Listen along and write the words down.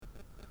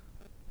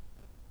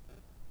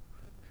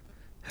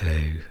Hello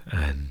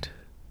and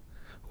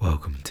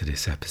welcome to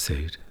this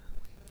episode.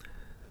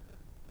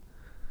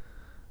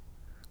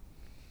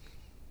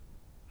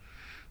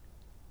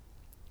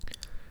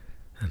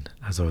 And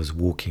as I was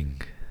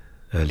walking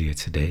earlier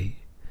today,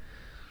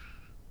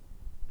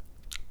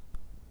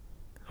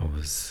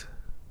 as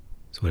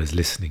well as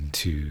listening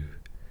to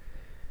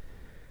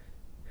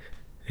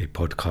a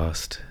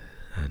podcast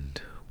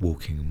and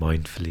walking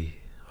mindfully,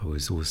 I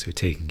was also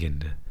taking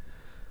in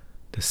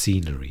the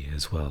scenery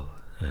as well,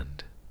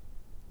 and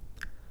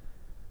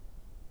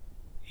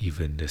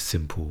even the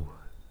simple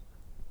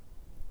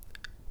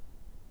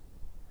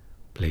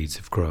blades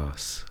of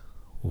grass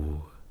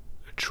or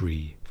a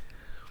tree.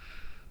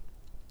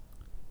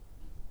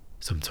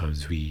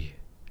 Sometimes we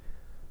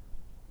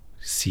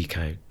seek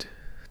out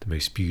the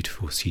most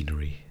beautiful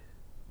scenery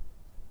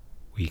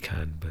we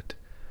can, but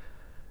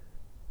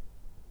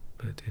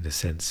in a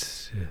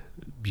sense,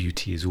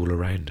 beauty is all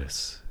around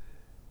us.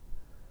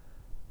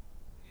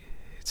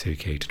 It's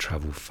okay to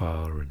travel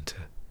far and to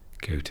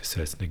go to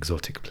certain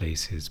exotic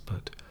places,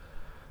 but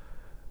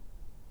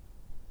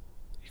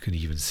you can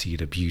even see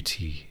the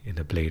beauty in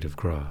a blade of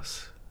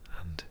grass,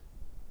 and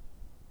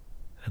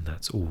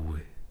that's all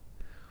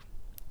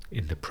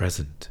in the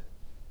present,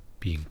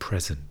 being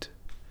present.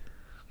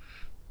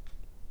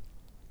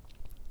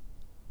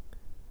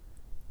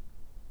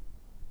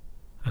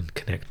 And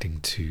connecting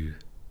to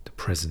the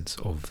presence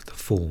of the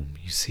form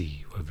you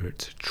see, whether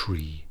it's a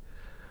tree,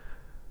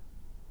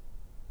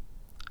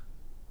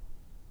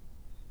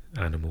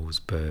 animals,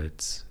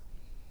 birds,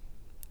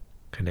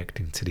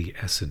 connecting to the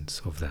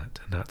essence of that,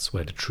 and that's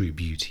where the true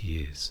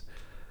beauty is.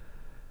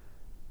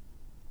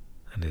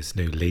 And there's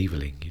no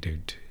labelling, you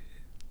don't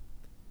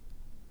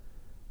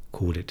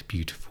call it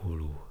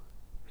beautiful, or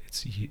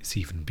it's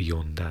even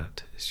beyond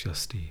that. It's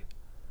just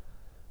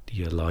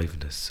the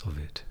aliveness of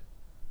it.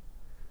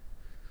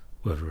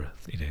 Whether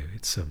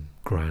it's some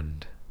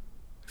grand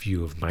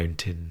view of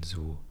mountains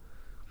or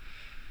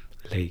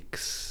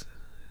lakes,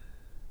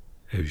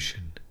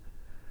 ocean,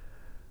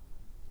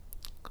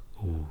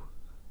 or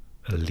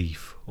a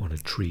leaf on a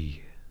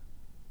tree.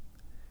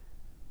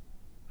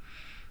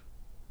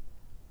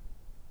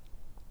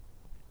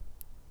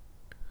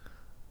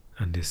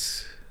 And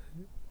this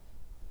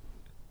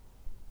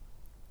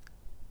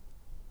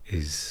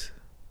is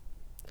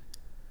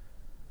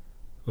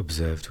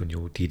observed when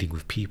you're dealing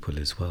with people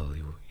as well.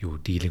 You're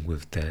dealing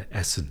with their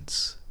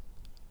essence.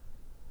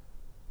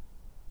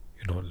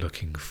 You're not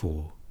looking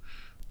for...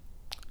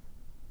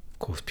 Of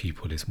course,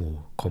 people is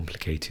more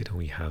complicated,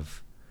 and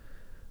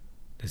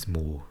there's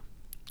more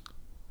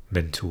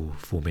mental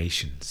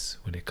formations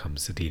when it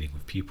comes to dealing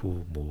with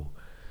people, more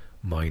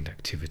mind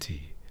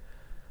activity.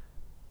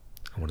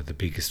 And one of the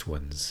biggest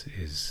ones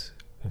is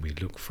when we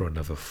look for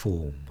another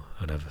form,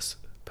 another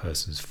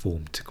person's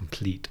form to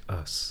complete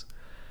us.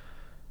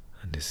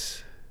 And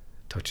this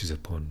touches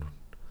upon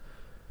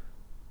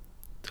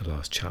the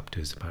last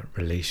chapters about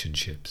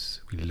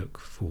relationships. We look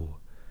for,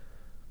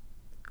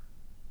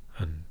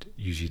 and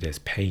usually there's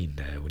pain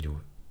there when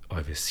you're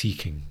either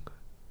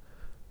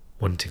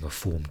wanting a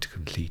form to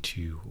complete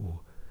you, or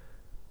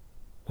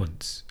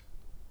once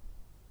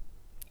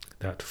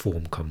that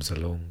form comes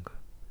along,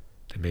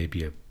 there may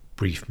be a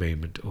brief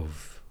moment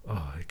of,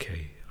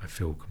 okay, I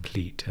feel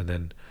complete, and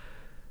then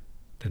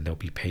there'll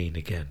be pain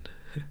again.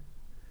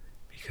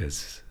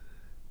 Because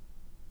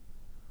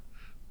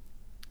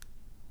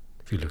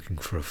if you're looking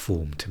for a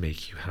form to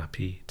make you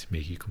happy, to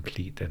make you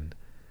complete, then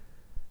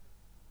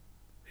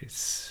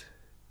it's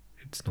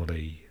not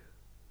a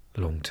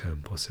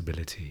long-term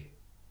possibility.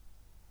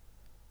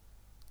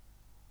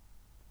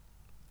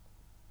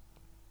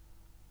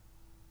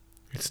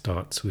 It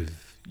starts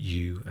with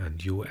you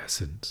and your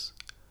essence,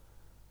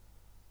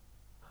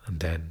 and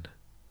then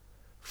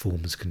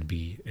forms can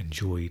be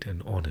enjoyed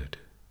and honoured.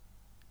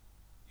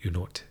 You're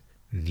not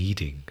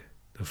needing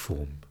the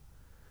form,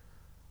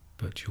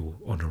 but you're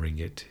honouring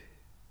it,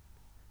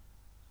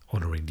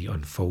 honouring the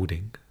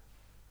unfolding.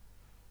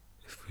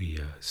 If we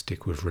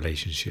stick with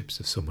relationships,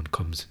 if someone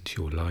comes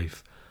into your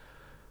life,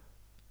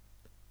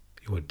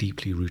 you are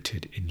deeply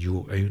rooted in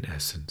your own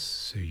essence,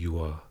 so you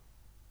are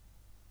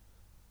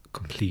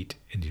complete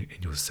in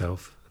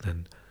yourself.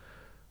 Then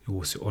you're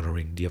also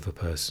honouring the other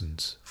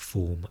person's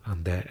form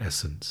and their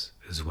essence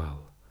as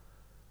well,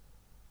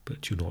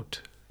 but you're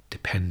not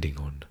depending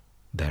on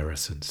their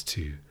essence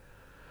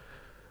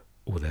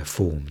or their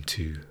form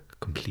to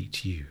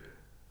complete you.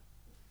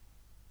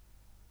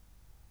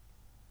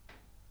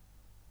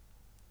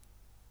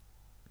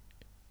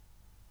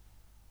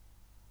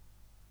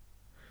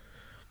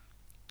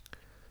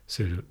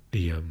 So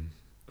the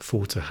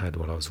thought I had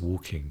while I was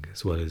walking,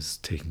 as well as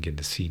taking in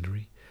the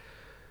scenery,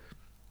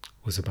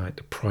 was about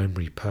the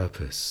primary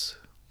purpose.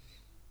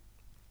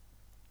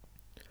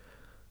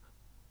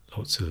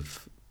 Lots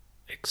of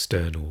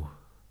external,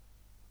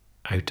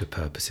 outer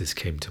purposes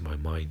came to my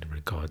mind in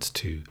regards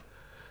to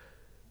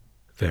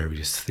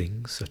various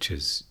things, such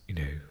as,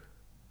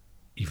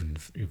 even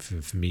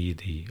for me,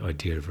 the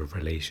idea of a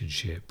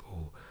relationship,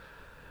 or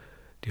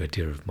the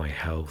idea of my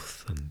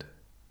health, and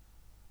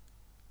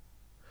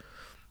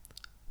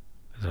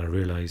And I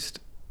realised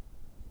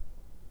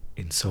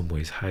in some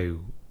ways how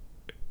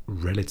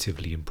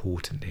relatively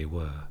important they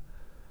were.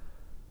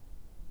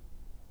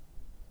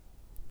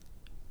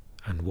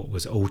 And what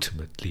was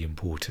ultimately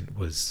important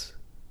was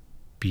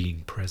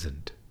being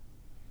present.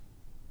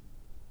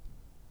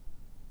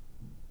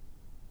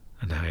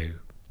 And how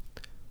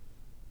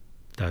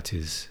that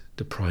is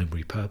the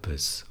primary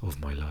purpose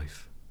of my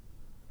life.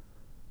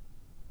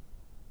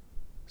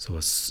 So I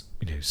was,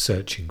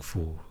 searching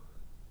for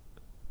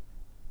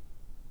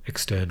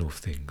external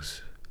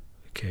things.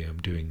 Okay, I'm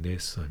doing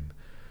this, I'm,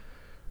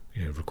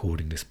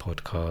 recording this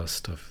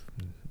podcast,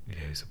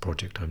 it's a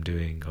project I'm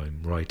doing,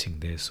 I'm writing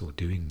this or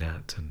doing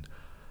that, and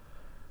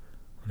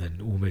then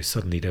almost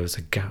suddenly there was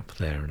a gap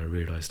there, and I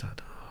realised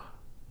that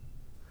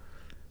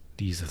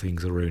these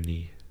things are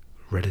only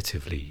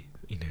relatively,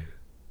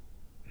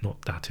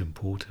 not that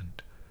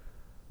important.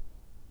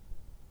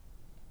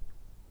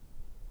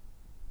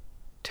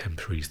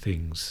 Temporary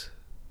things,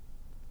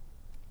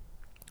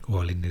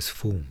 while in this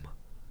form.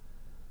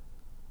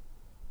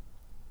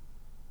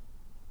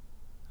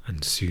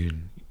 And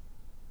soon,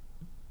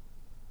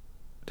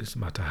 it doesn't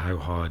matter how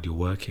hard you're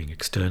working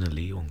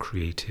externally on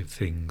creative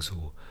things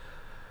or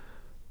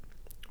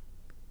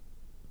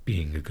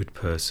being a good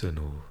person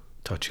or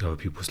touching other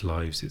people's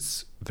lives,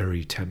 it's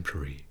very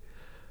temporary.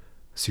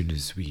 As soon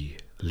as we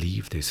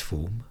leave this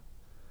form,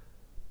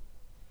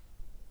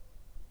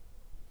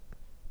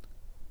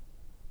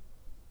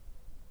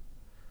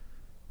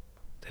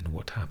 then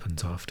what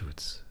happens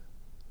afterwards?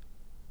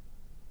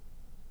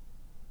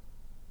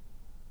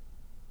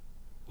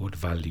 What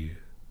value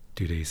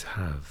do these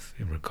have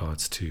in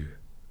regards to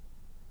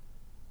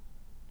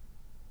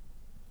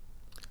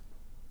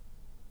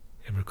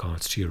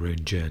your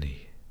own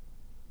journey?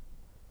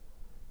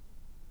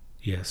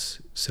 Yes,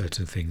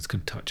 certain things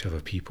can touch other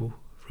people.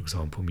 For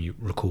example, me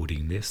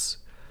recording this,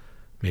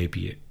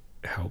 maybe it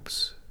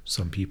helps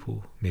some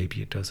people,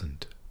 maybe it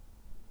doesn't.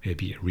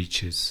 Maybe it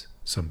reaches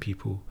some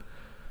people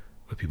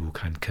where people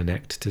can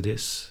connect to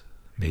this,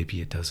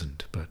 maybe it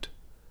doesn't, but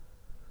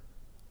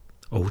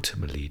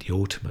ultimately, the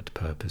ultimate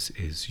purpose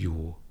is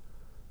your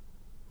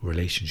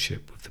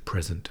relationship with the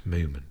present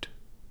moment.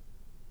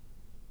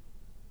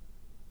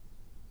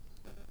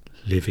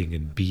 Living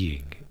and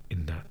being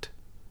in that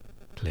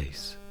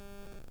place.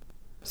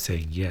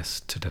 Saying yes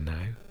to the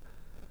now.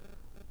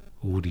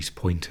 All these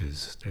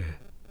pointers, they're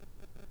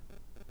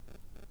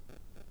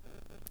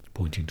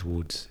pointing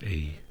towards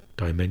a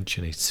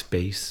dimension, a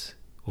space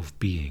of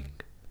being.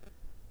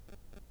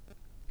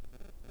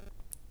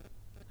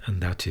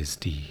 And that is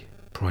the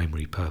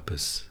primary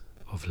purpose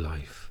of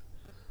life.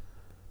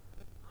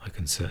 I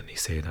can certainly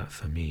say that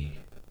for me.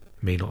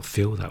 It may not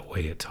feel that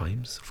way at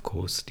times, of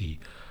course. The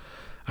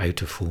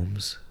outer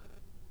forms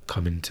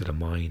come into the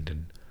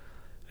mind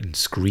and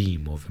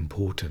scream of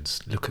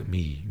importance. Look at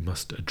me, you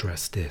must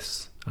address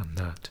this and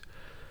that.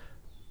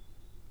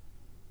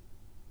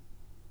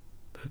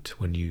 But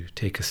when you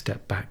take a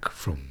step back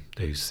from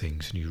those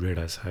things and you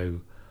realise how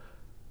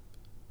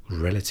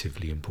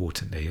relatively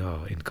important they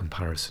are in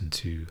comparison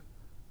to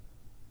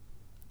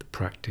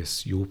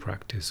your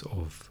practice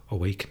of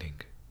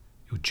awakening,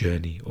 your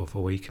journey of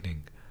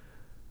awakening.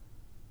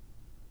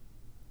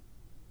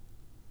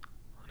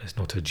 And it's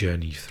not a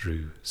journey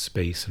through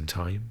space and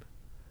time.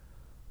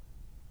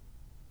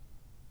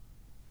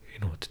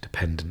 You're not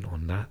dependent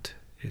on that.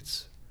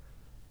 It's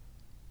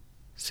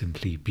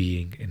simply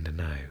being in the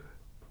now.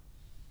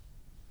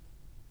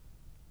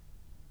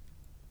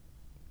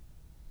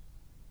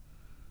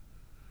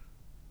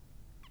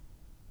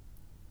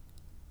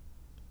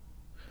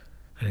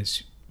 And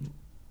it's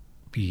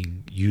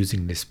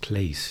using this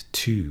place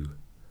to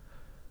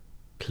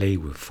play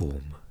with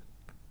form,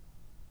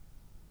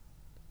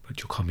 but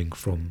you're coming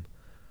from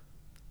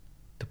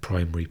the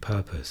primary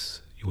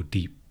purpose, your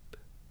deep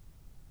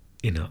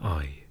inner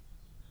eye,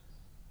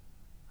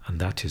 and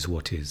that is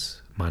what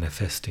is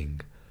manifesting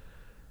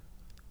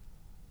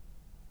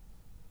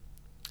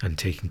and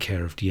taking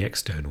care of the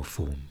external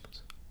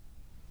forms.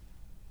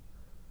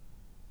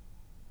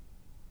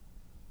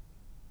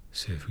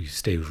 So if we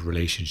stay with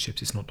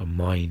relationships, it's not the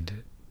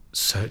mind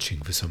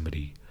searching for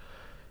somebody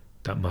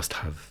that must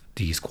have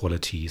these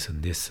qualities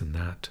and this and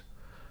that,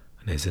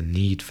 and there's a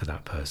need for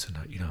that person.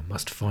 I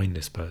must find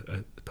this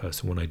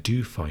person. When I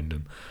do find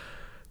them,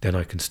 then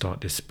I can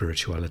start this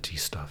spirituality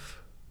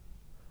stuff.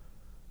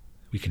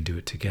 We can do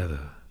it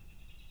together.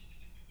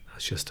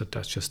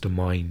 That's just a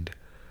mind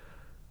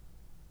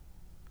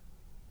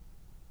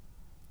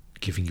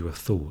giving you a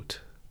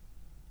thought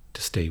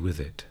to stay with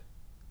it.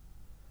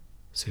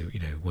 So,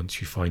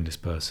 once you find this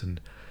person,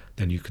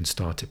 then you can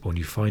start it. When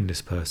you find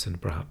this person,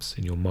 perhaps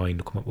in your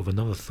mind will come up with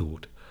another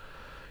thought.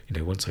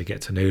 Once I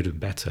get to know them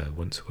better,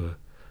 once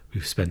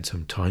we've spent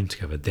some time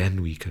together,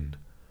 then we can,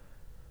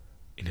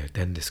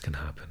 then this can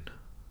happen.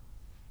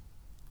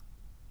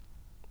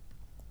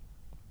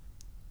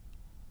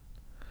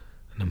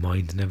 And the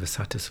mind's never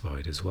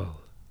satisfied as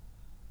well.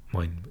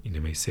 Mind,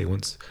 may say,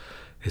 once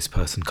this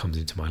person comes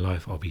into my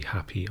life, I'll be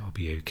happy, I'll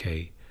be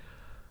okay.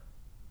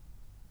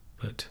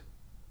 But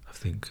I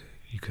think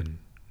you can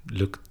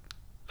look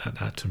at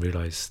that and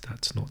realize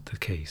that's not the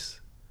case.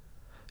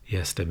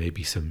 Yes, there may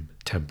be some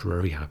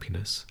temporary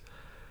happiness.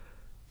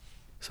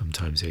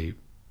 Sometimes they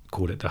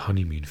call it the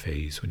honeymoon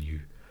phase, when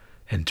you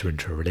enter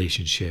into a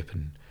relationship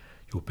and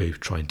you're both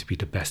trying to be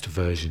the best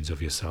versions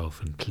of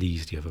yourself and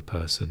please the other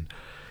person.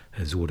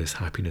 There's all this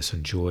happiness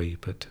and joy,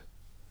 but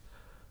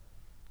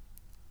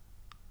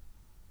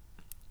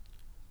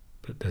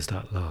does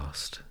that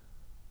last?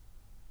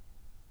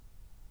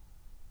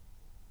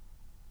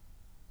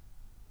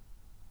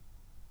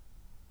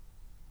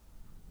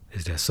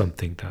 Is there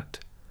something that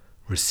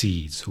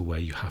recedes, or where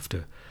you have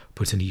to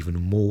put in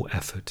even more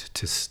effort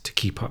to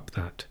keep up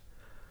that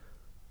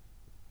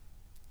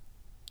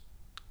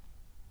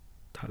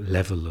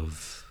level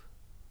of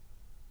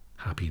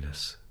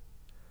happiness,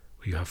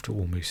 where you have to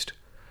almost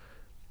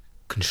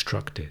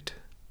construct it,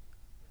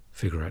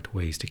 figure out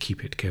ways to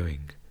keep it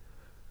going?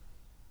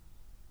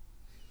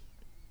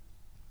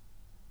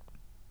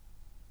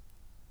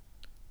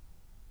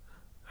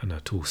 And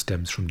that all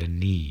stems from the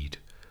need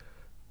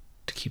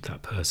to keep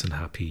that person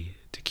happy,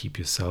 to keep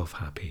yourself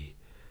happy.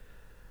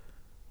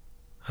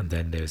 And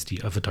then there's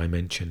the other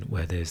dimension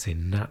where there's a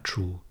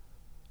natural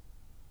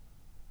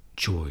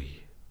joy.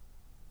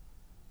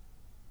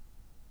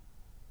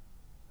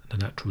 The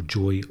natural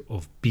joy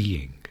of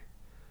being,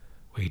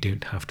 where you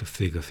don't have to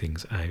figure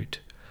things out,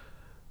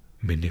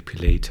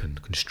 manipulate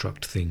and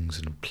construct things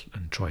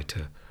and try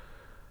to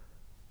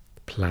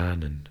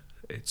plan, and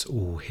it's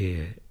all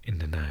here in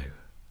the now.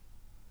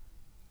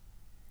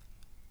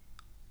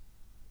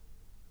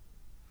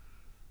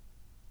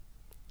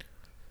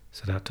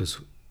 So that was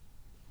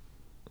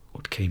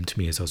what came to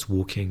me as I was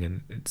walking,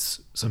 and it's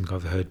something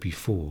I've heard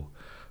before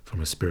from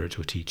a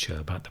spiritual teacher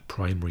about the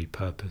primary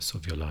purpose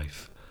of your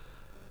life.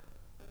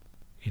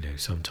 You know,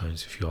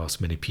 sometimes if you ask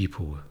many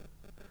people,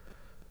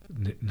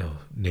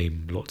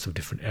 name lots of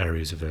different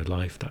areas of their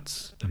life,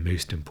 that's the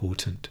most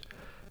important.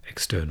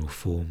 External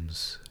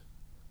forms,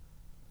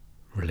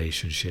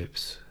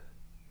 relationships.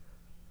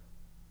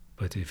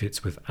 But if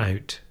it's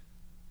without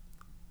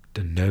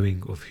the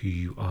knowing of who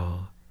you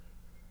are,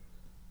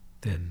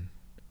 then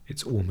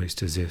it's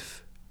almost as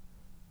if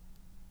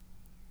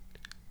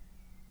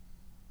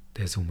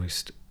there's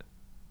almost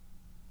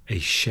a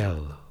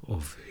shell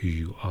of who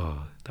you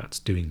are that's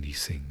doing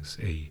these things,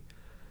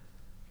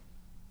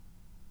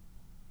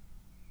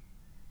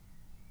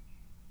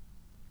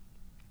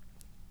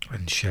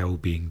 and shell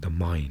being the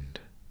mind,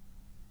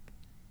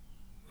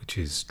 which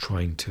is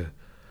trying to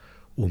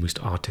almost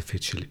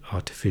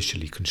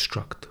artificially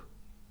construct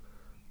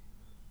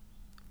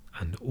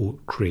and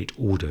create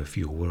order for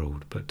your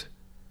world, but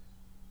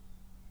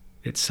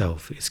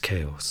itself is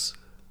chaos.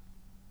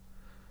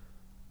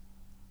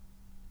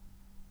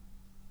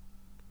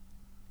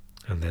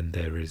 And then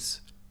there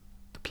is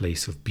the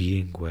place of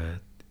being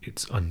where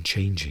it's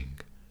unchanging.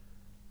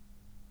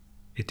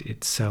 It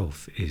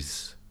itself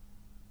is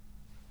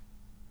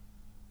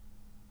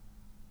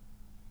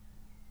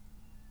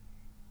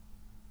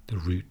the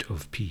root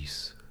of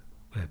peace,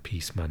 where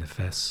peace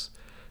manifests,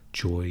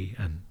 joy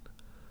and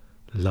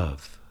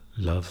love.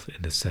 Love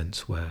in the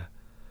sense where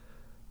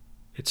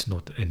it's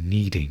not a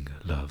needing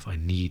love, I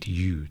need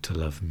you to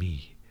love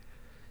me.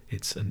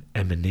 It's an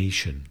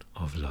emanation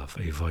of love,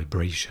 a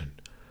vibration,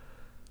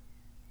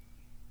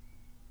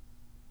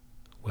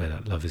 where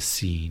that love is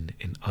seen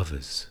in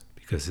others,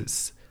 because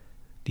it's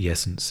the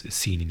essence is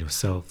seen in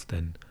yourself.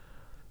 Then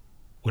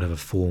whatever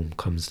form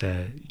comes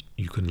there,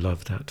 you can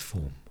love that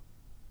form.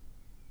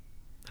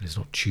 And it's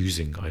not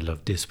choosing, I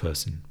love this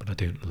person, but I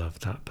don't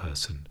love that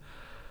person.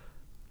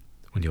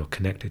 When you're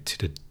connected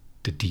to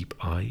the deep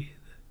I,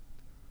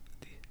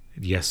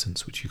 the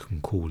essence which you can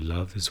call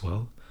love as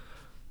well,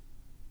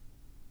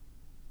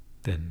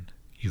 then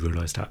you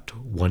realize that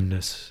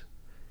oneness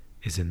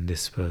is in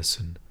this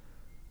person,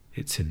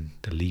 it's in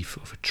the leaf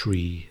of a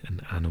tree,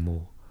 an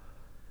animal,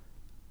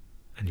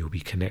 and you'll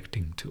be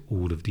connecting to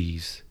all of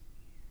these,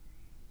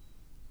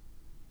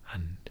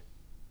 and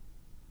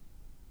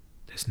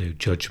there's no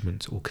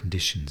judgments or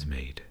conditions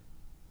made.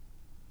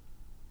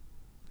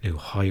 No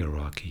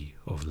hierarchy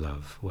of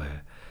love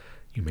where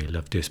you may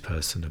love this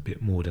person a bit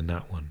more than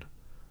that one.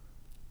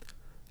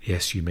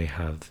 Yes, you may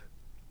have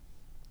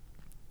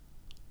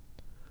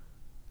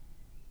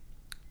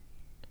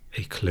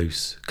a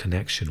close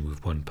connection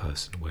with one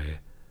person where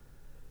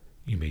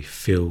you may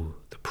feel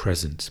the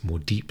presence more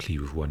deeply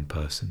with one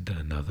person than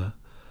another,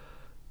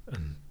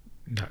 and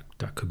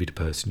that could be the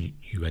person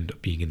you end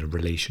up being in a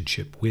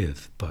relationship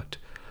with, but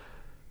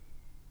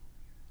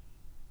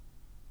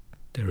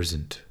there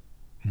isn't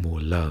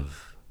more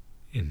love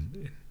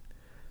in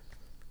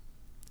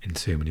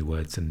so many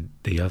words than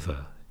the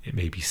other. It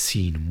may be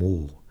seen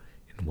more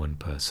in one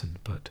person,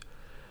 but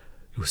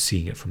you're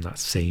seeing it from that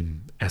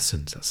same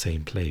essence, that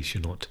same place.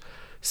 You're not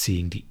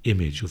seeing the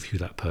image of who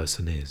that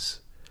person is.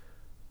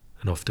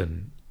 And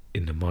often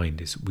in the mind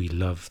is we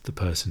love the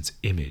person's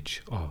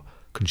image, our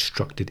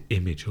constructed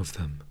image of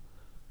them,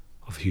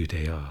 of who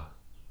they are.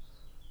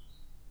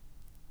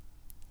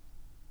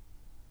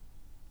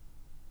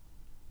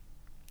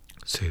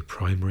 So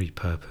primary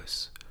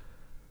purpose,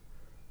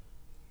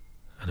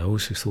 And I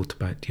also thought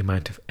about the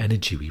amount of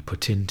energy we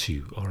put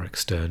into our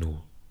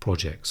external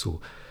projects or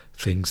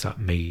things that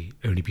may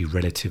only be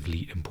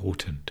relatively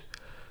important,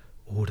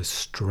 all the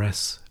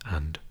stress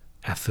and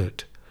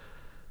effort.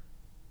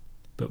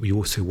 But we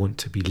also want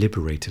to be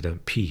liberated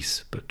and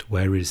peace. But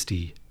where is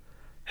the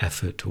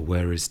effort, or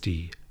where is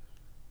the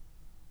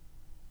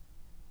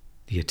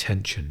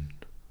attention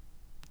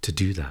to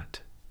do that?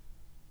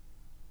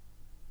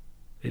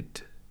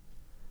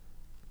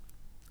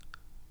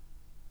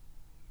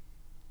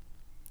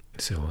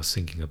 So I was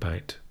thinking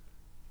about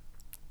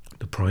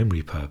the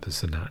primary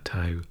purpose and that,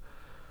 how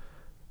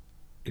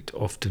it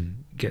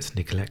often gets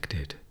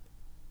neglected.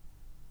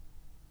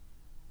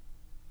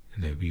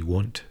 We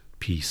want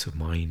peace of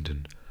mind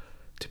and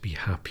to be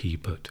happy,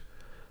 but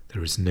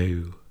there is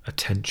no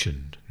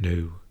attention,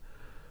 no,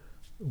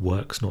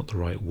 work's not the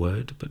right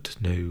word, but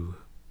no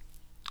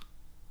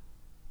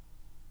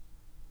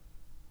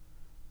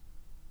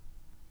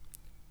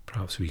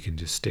perhaps we can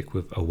just stick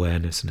with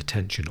awareness and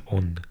attention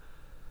on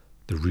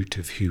the root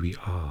of who we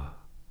are.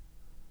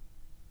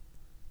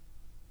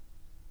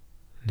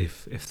 And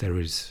if there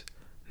is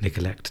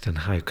neglect, then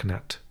how can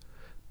that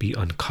be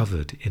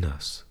uncovered in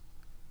us?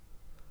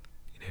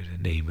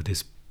 The name of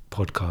this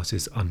podcast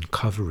is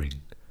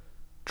Uncovering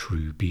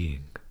True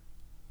Being.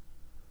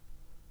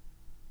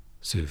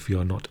 So if we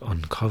are not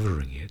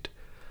uncovering it,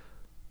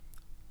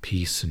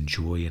 peace and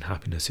joy and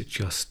happiness, it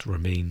just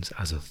remains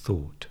as a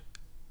thought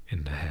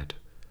in the head.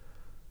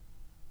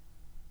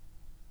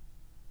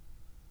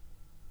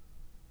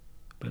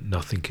 But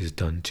nothing is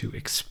done to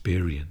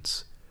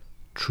experience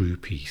true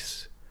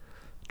peace,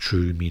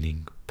 true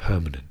meaning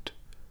permanent,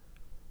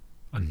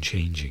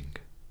 unchanging.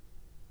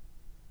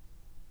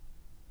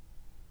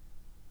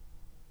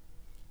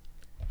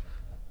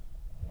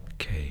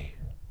 Okay,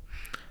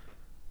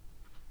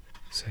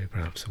 so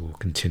perhaps we'll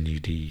continue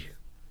the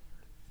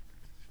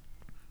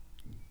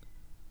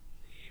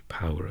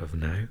power of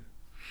now.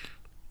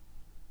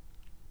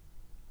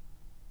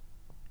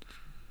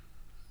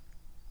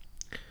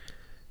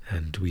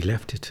 And we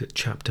left it at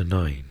chapter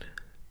 9,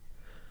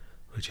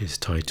 which is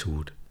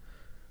titled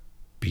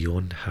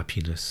Beyond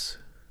Happiness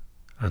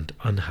and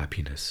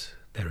Unhappiness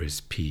There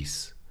is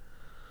Peace.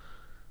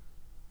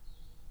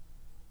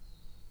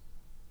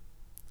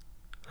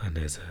 And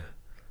there's a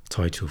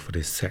title for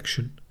this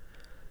section,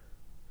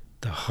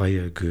 The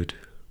Higher Good,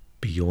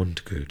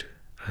 Beyond Good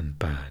and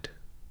Bad.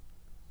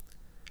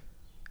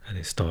 And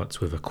it starts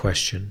with a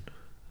question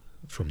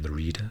from the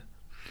reader,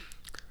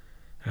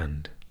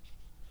 and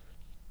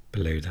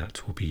below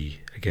that will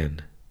be,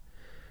 again,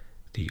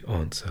 the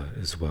answer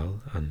as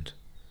well. And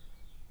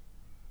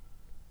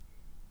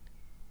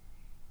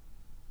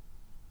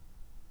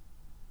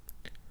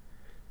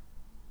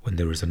when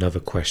there is another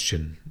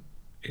question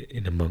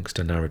in amongst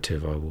a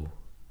narrative, I will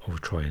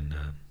try and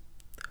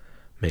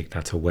make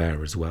that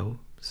aware as well.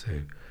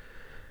 So,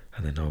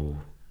 and then I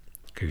will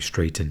go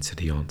straight into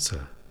the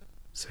answer.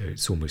 So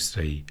it's almost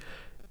a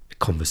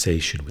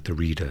conversation with the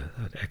reader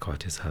that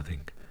Eckhart is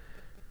having.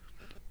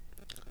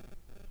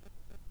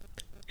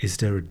 Is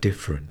there a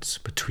difference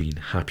between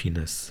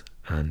happiness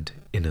and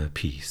inner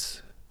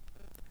peace?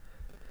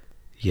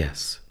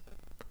 Yes.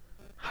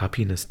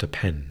 Happiness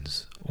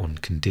depends on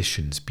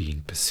conditions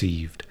being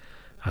perceived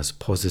as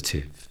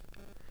positive.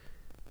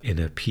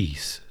 Inner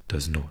peace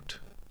does not.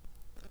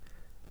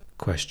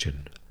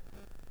 Question: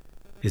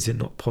 is it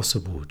not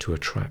possible to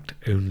attract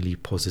only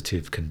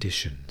positive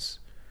conditions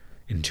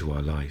into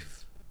our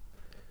life?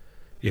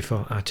 If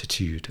our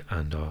attitude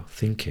and our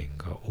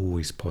thinking are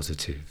always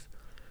positive,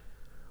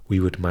 we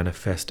would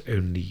manifest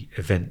only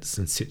events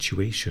and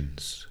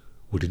situations,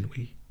 wouldn't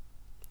we?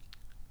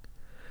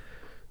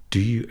 Do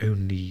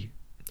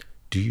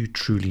you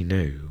truly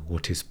know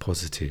what is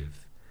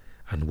positive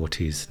and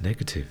what is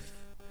negative?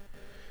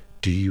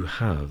 Do you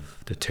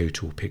have the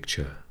total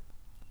picture?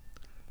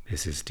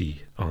 This is the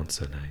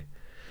answer now.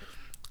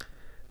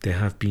 There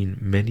have been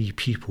many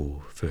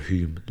people for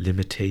whom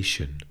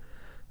limitation,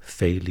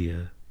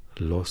 failure,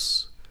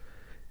 loss,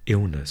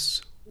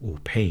 illness, or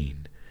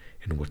pain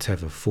in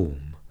whatever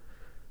form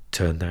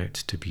turned out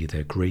to be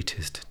their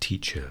greatest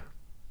teacher.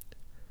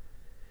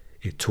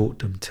 It taught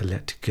them to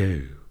let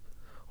go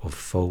of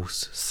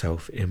false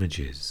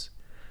self-images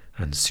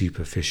and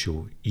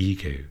superficial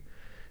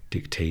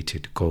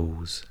ego-dictated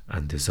goals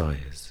and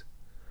desires.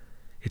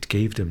 It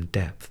gave them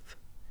depth,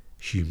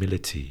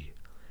 humility,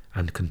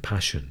 and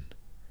compassion.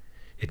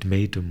 It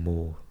made them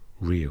more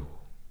real.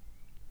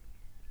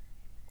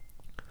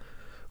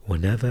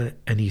 Whenever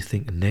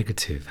anything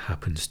negative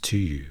happens to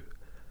you,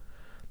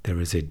 there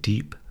is a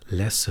deep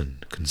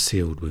lesson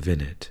concealed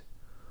within it,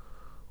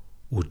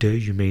 although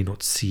you may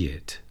not see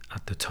it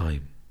at the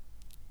time.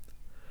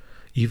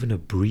 Even a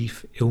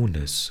brief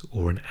illness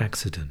or an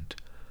accident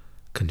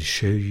can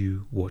show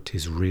you what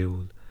is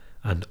real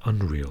and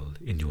unreal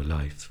in your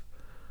life,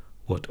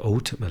 what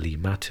ultimately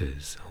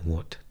matters and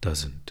what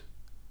doesn't.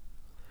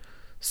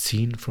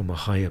 Seen from a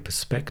higher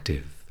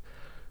perspective,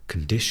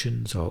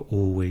 conditions are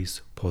always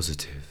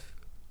positive.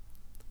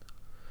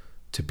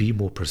 To be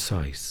more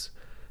precise,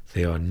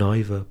 They are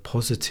neither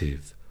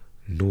positive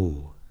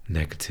nor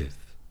negative.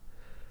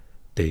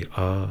 They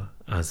are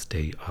as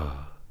they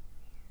are.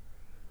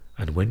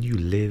 And when you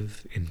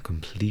live in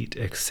complete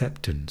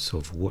acceptance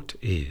of what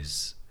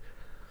is,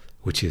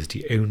 which is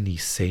the only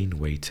sane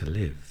way to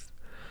live,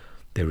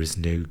 there is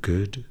no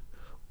good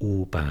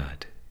or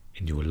bad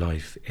in your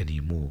life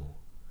anymore.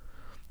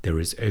 There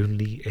is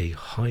only a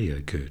higher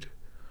good,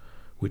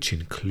 which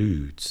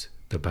includes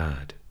the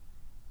bad.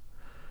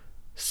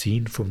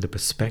 Seen from the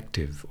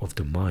perspective of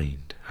the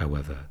mind,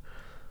 however,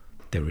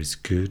 there is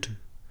good,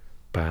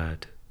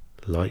 bad,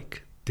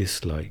 like,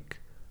 dislike,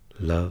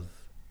 love,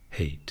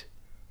 hate.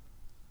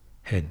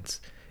 Hence,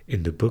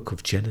 in the book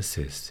of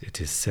Genesis, it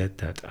is said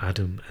that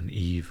Adam and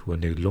Eve were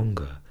no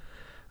longer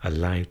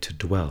allowed to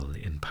dwell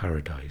in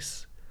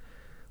paradise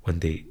when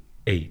they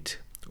ate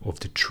of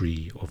the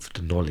tree of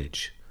the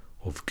knowledge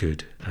of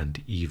good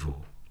and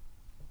evil.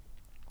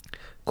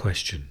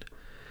 Question: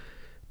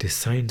 this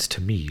sounds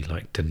to me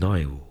like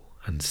denial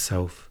and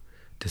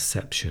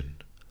self-deception.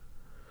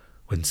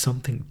 When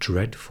something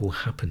dreadful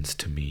happens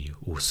to me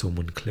or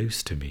someone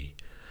close to me,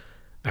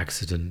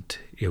 accident,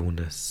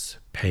 illness,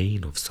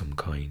 pain of some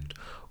kind,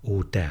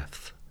 or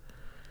death,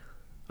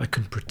 I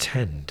can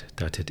pretend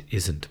that it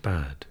isn't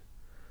bad,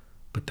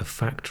 but the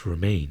fact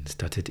remains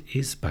that it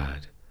is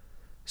bad,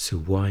 so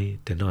why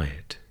deny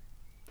it?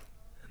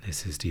 And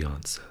this is the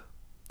answer.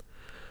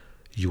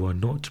 You are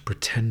not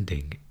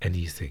pretending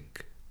anything.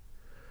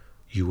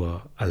 You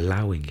are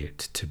allowing it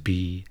to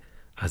be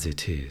as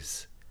it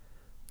is.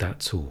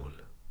 That's all.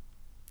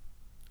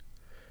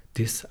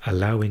 This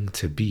allowing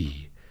to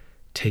be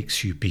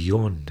takes you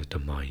beyond the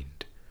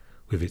mind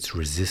with its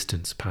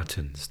resistance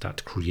patterns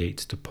that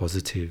create the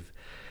positive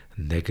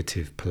and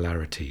negative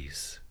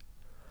polarities.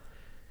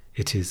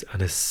 It is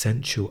an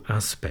essential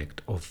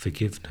aspect of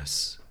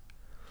forgiveness.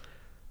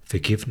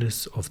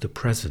 Forgiveness of the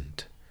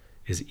present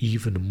is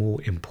even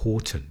more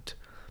important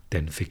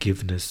than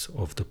forgiveness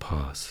of the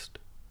past.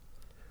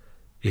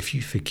 If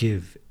you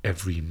forgive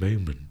every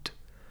moment,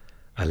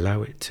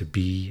 allow it to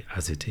be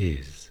as it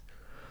is,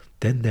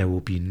 then there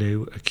will be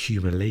no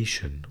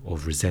accumulation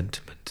of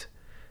resentment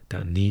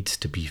that needs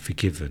to be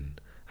forgiven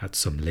at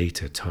some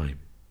later time.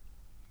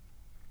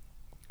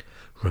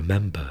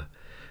 Remember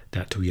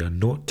that we are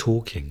not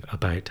talking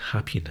about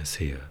happiness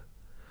here.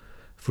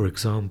 For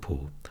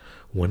example,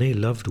 when a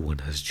loved one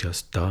has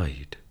just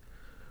died,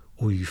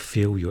 or you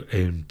feel your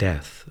own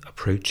death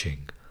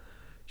approaching,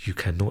 you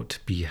cannot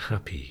be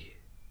happy.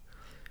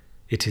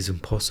 It is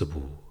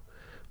impossible,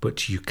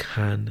 but you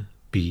can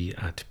be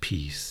at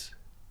peace.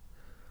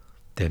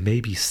 There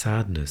may be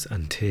sadness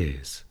and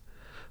tears,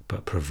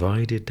 but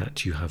provided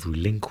that you have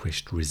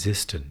relinquished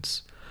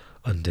resistance,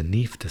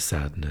 underneath the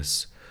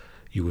sadness,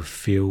 you will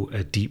feel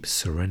a deep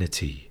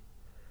serenity,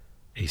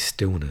 a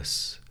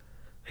stillness,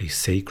 a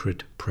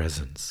sacred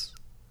presence.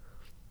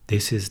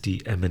 This is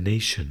the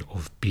emanation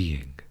of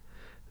being.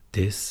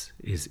 This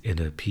is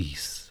inner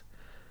peace,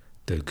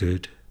 the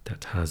good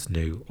that has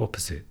no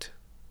opposite.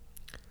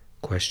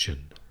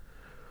 Question: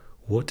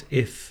 what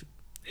if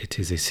it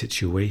is a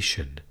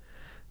situation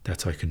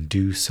that I can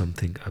do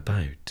something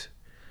about?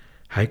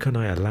 How can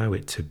I allow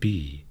it to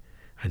be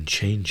and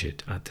change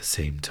it at the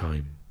same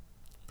time?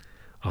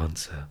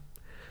 Answer: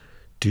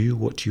 do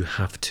what you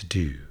have to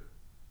do.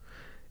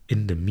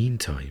 In the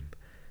meantime,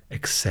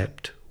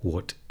 accept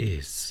what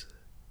is.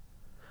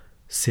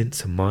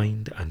 Since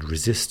mind and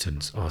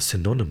resistance are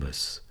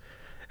synonymous,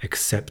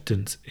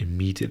 acceptance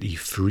immediately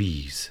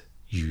frees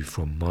you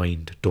from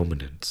mind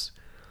dominance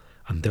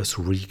and thus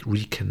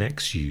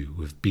reconnects you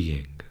with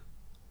being.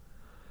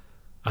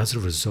 As a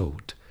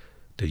result,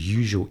 the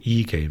usual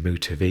ego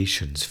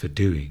motivations for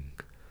doing,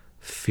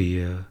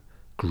 fear,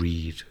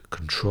 greed,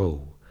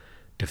 control,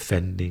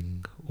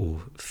 defending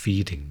or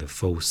feeding the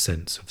false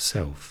sense of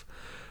self,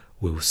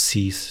 will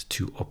cease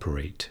to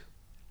operate.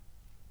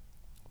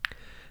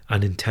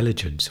 An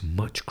intelligence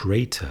much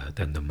greater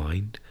than the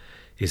mind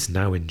is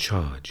now in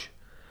charge,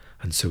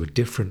 and so a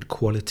different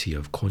quality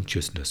of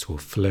consciousness will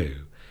flow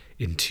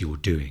into your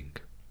doing.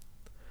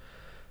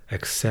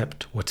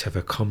 Accept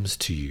whatever comes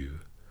to you,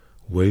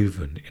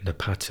 woven in the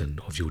pattern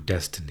of your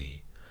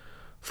destiny,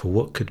 for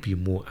what could be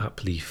more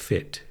aptly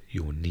fit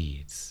your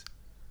needs.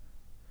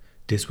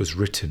 This was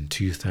written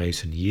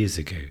 2,000 years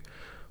ago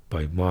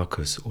by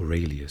Marcus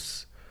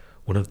Aurelius,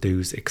 one of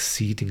those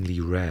exceedingly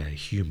rare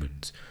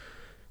humans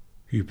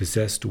who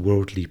possessed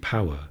worldly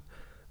power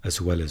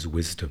as well as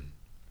wisdom.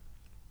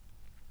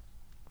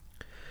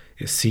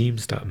 It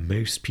seems that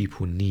most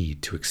people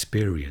need to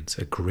experience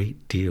a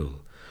great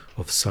deal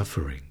of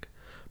suffering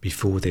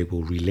before they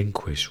will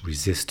relinquish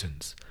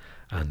resistance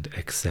and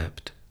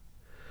accept,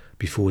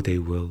 before they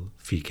will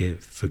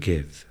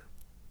forgive.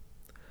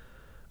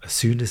 As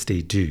soon as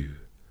they do,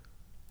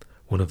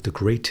 one of the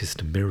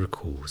greatest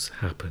miracles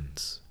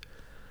happens,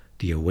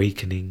 the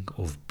awakening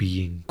of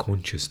being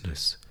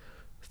consciousness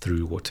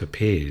through what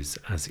appears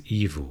as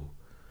evil,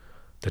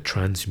 the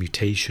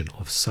transmutation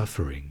of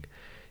suffering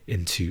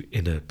into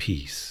inner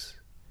peace.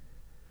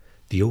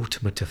 The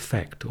ultimate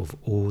effect of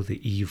all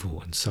the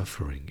evil and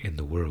suffering in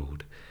the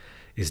world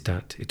is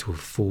that it will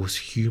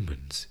force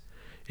humans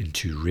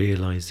into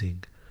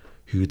realizing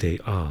who they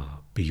are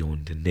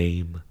beyond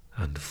name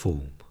and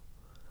form.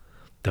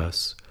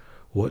 Thus,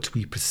 what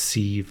we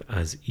perceive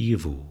as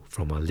evil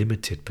from our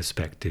limited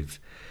perspective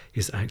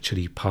is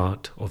actually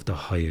part of the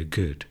higher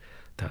good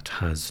that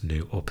has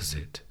no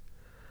opposite.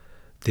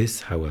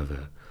 This,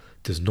 however,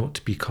 does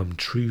not become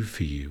true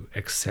for you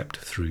except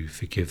through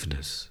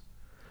forgiveness.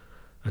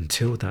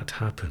 Until that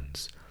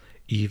happens,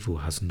 evil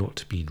has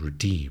not been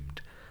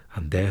redeemed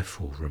and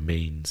therefore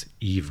remains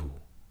evil.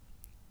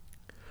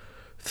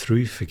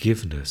 Through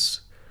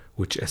forgiveness,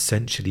 which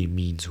essentially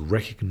means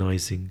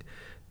recognizing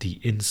the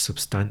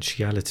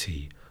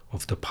insubstantiality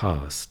of the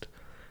past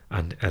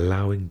and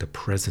allowing the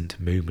present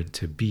moment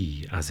to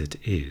be as it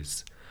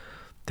is,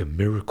 the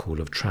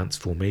miracle of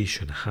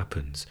transformation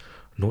happens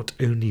not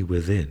only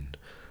within,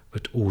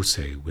 but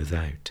also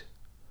without.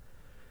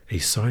 A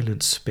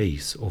silent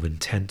space of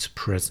intense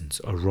presence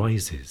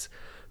arises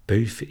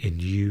both in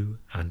you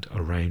and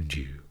around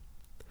you.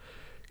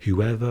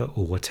 Whoever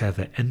or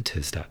whatever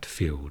enters that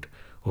field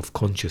of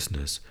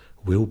consciousness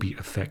will be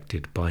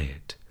affected by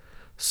it,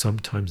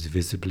 sometimes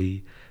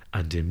visibly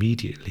and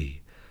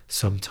immediately,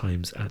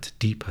 sometimes at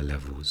deeper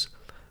levels,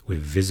 with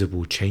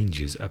visible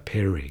changes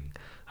appearing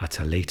at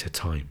a later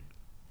time.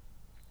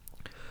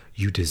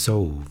 You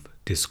dissolve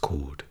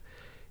discord,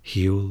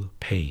 heal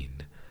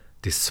pain,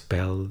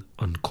 dispel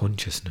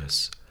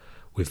unconsciousness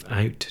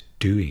without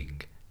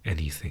doing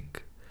anything,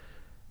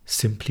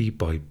 simply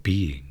by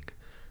being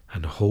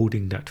and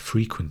holding that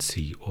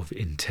frequency of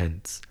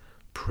intense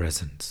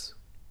presence.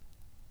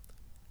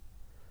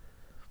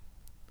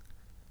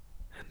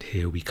 And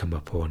here we come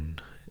upon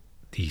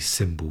the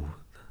symbol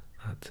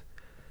that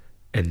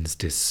ends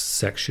this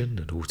section,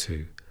 and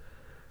also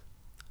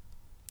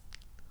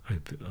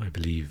I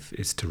believe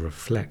is to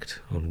reflect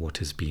on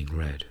what is being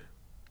read.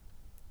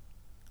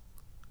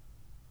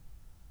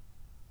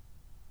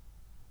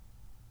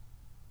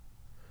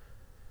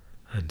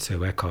 And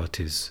so Eckhart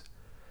is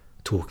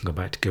talking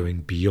about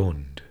going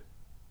beyond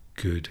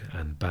good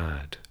and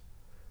bad,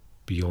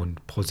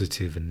 beyond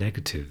positive and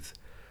negative.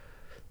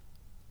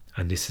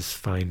 And this is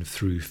found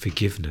through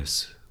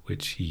forgiveness,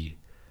 which he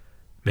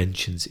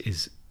mentions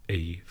is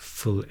a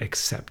full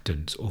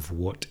acceptance of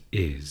what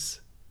is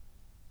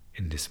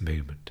in this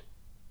moment,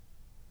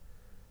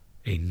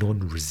 a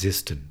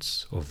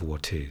non-resistance of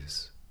what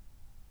is.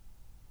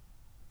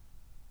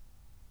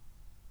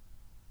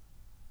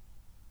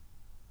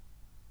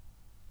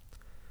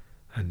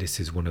 And this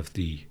is one of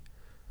the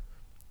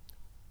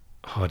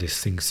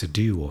hardest things to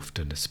do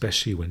often,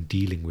 especially when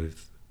dealing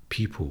with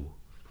people,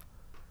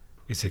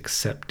 is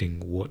accepting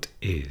what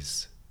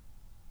is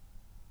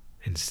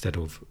instead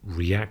of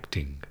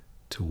reacting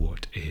to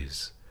what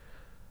is,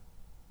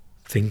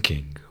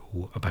 thinking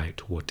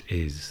about what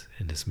is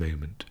in this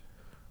moment.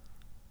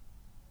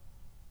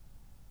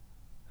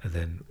 And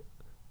then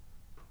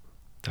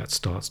that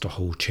starts the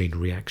whole chain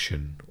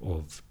reaction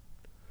of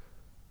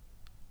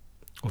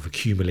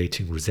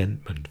accumulating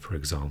resentment, for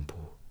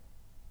example.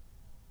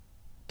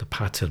 The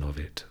pattern of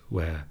it,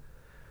 where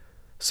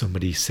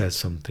somebody says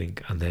something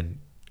and then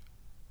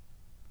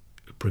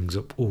it brings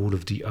up all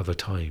of the other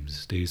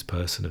times those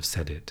person have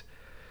said it,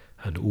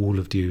 and all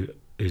of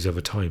those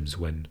other times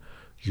when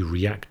you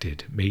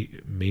reacted, may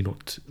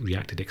not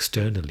reacted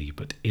externally,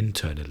 but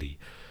internally.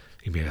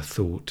 You may have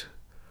thought,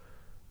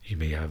 you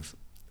may have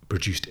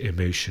produced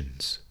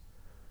emotions.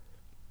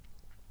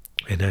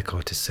 And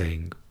Eckhart is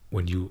saying,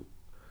 when you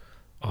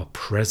are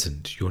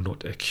present, you're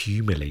not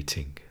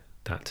accumulating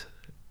that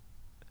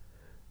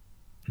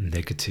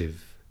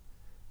negative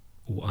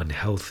or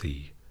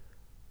unhealthy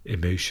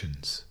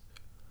emotions.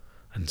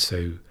 And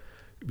so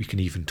we can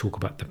even talk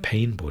about the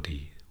pain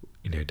body.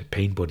 The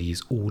pain body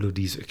is all of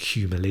these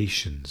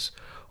accumulations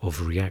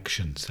of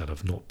reactions that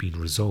have not been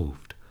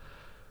resolved.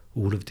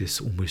 All of this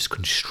almost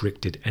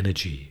constricted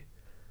energy.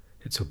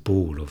 It's a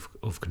ball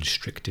of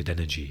constricted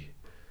energy.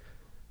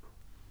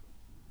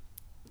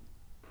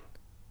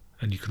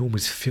 And you can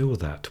almost feel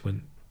that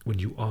when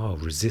you are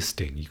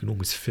resisting, you can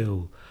almost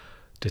feel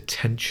the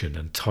tension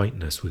and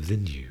tightness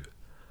within you.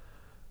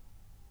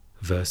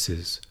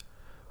 Versus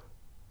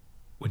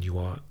when you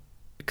are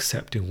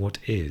accepting what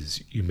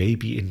is, you may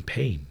be in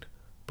pain,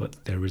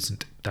 but there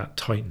isn't that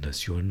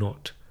tightness. You are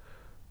not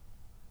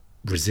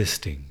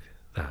resisting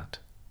that.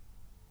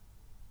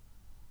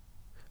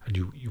 And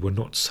you are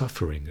not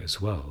suffering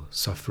as well.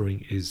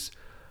 Suffering is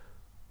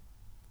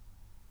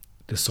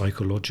the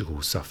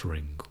psychological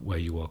suffering where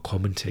you are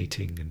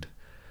commentating and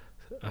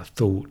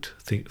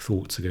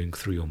thoughts are going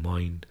through your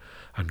mind,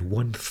 and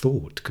one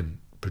thought can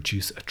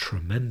produce a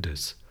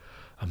tremendous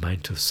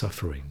amount of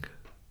suffering.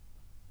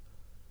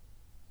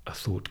 A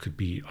thought could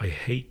be, I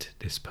hate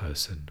this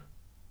person,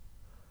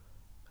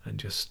 and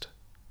just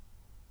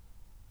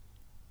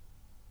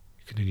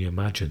you can only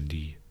imagine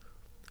the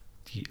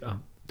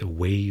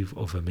wave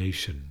of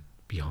emotion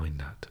behind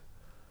that,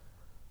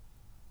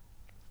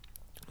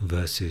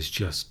 versus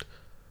just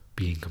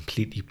being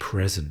completely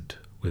present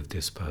with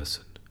this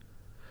person.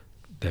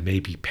 There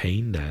may be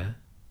pain there,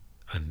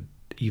 and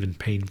even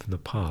pain from the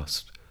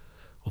past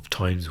of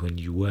times when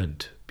you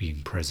weren't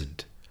being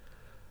present.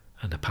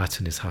 And a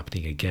pattern is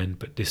happening again,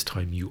 but this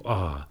time you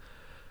are.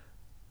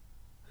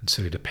 And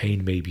so the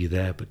pain may be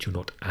there, but you're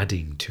not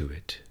adding to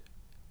it.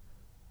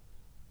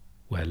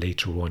 Where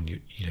later on,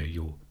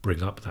 you'll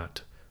bring up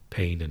that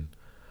pain and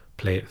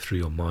play it through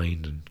your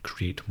mind and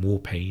create more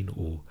pain,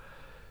 or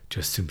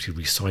just simply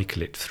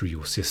recycle it through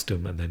your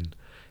system, and then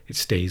it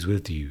stays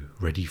with you,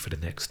 ready for the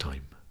next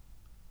time.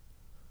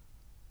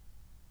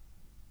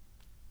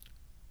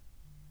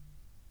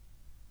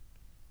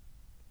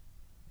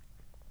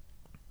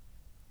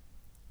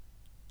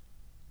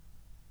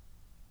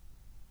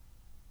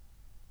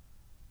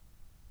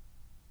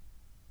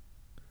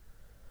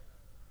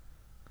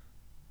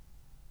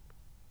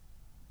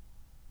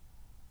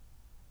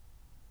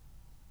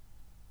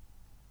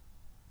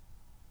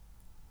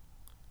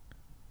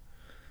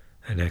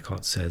 And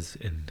Eckhart says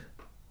in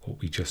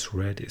what we just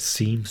read, it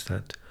seems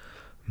that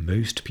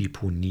most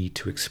people need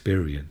to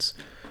experience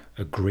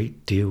a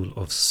great deal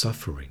of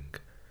suffering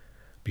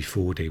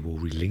before they will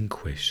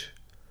relinquish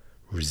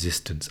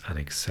resistance and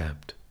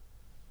accept.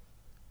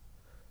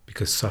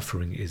 Because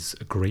suffering is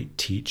a great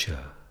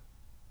teacher.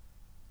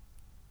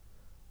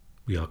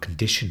 We are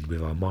conditioned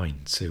with our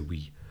mind, so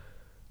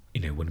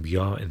when we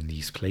are in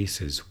these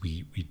places,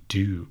 we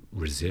do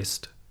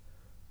resist,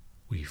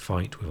 we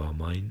fight with our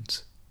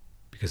minds,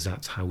 because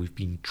that's how we've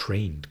been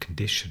trained,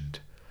 conditioned.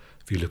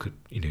 If you look at,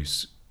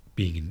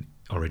 being in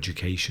our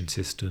education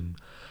system,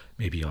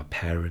 maybe our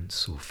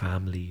parents or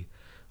family,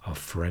 our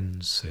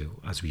friends,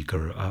 so as we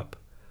grow up,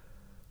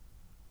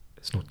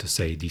 it's not to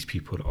say these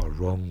people are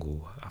wrong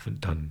or haven't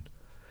done,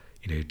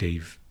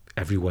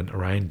 everyone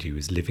around you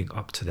is living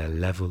up to their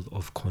level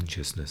of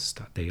consciousness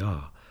that they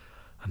are,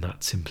 and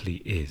that simply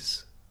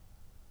is.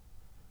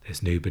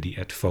 There's nobody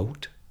at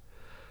fault,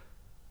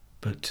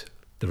 but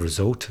the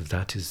result of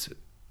that is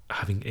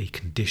having a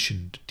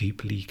conditioned,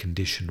 deeply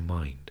conditioned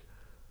mind.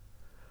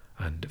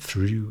 And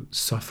through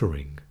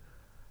suffering,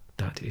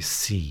 that is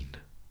seen.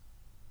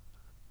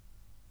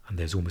 And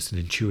there's almost an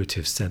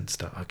intuitive sense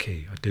that,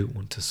 okay, I don't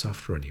want to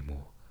suffer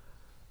anymore.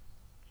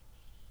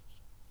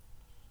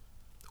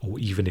 Or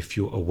even if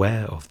you're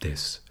aware of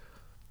this,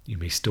 you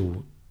may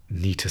still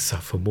need to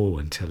suffer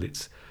more until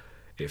it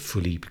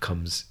fully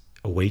becomes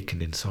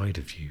awakened inside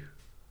of you.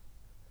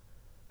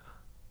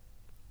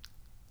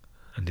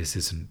 And this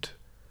isn't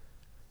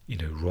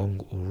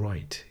wrong or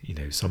right.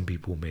 Some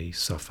people may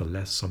suffer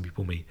less, some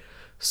people may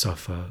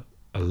suffer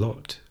a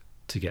lot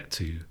to get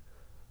to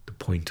the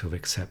point of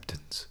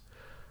acceptance.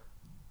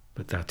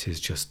 But that is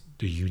just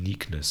the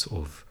uniqueness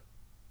of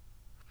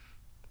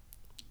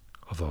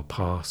our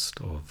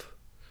past, of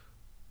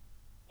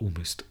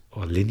almost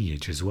our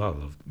lineage as well,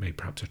 of maybe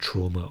perhaps a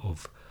trauma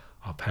of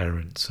our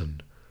parents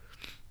and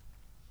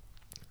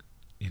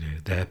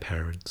their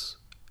parents.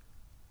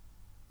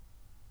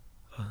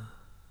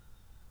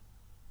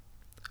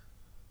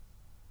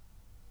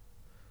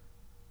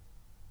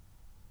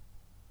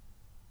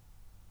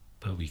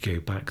 But we go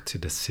back to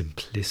the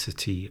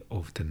simplicity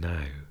of the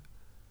now,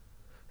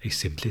 a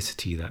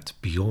simplicity that's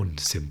beyond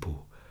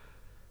simple,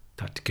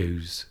 that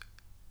goes,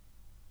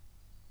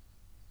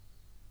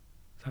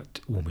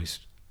 that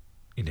almost,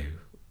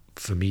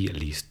 for me at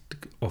least,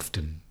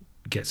 often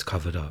gets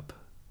covered up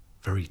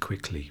very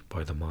quickly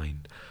by the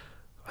mind.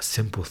 A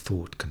simple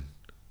thought can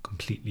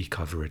completely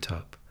cover it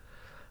up,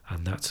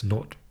 and that's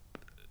not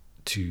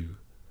to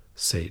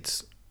say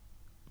its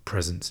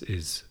presence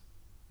is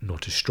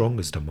not as strong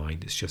as the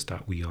mind, it's just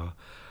that we are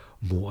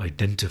more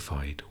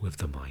identified with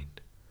the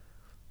mind.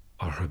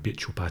 Our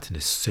habitual pattern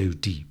is so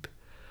deep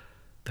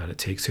that it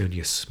takes only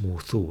a small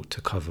thought to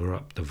cover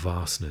up the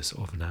vastness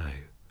of now.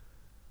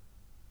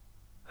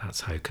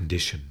 That's how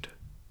conditioned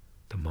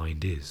the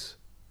mind is.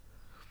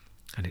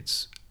 And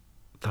it's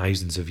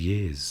thousands of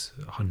years,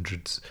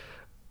 hundreds,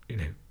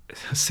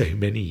 so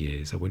many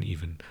years. I wouldn't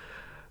even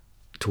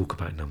talk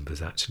about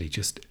numbers, actually,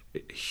 just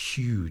a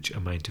huge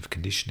amount of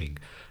conditioning.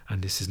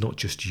 And this is not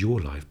just your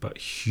life, but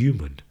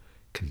human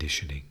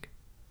conditioning.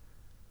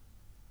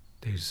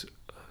 There's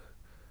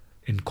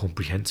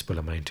incomprehensible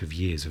amount of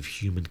years of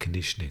human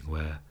conditioning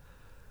where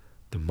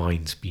the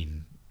mind's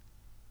been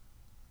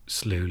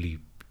slowly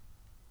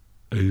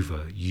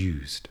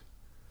overused.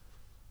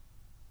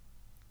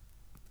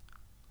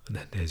 And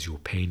then there's your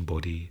pain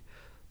body,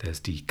 there's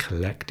the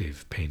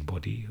collective pain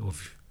body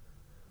of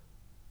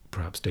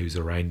perhaps those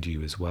around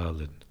you as well,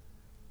 and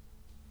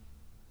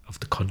of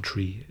the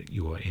country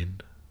you are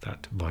in,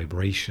 that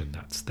vibration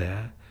that's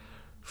there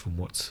from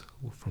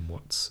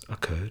what's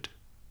occurred.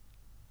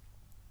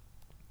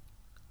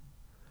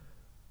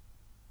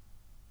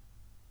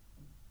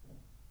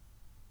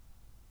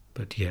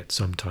 But yet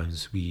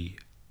sometimes we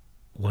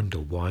wonder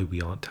why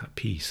we aren't at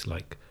peace,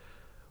 like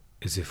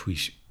as if we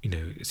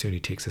it only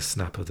takes a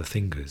snap of the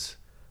fingers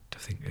to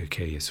think,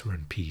 okay, yes, we're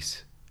in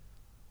peace.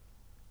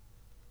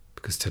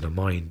 Because to the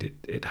mind,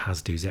 it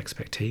has those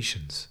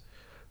expectations.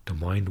 The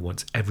mind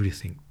wants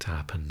everything to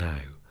happen now,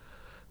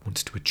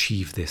 wants to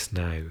achieve this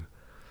now,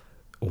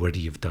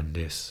 already you've done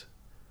this,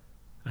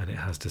 and it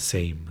has the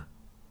same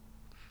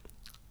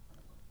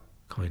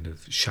kind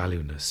of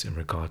shallowness in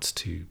regards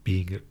to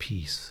being at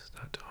peace,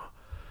 that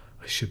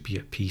I should be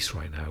at peace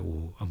right now,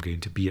 or I'm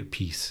going to be at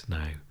peace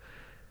now.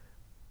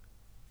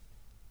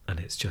 And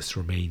it just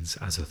remains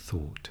as a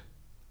thought.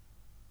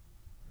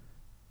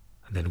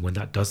 And then when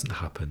that doesn't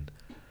happen,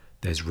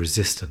 there's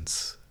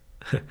resistance.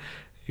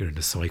 You're in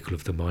the cycle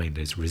of the mind,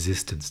 there's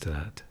resistance to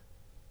that.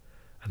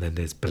 And then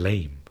there's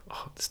blame.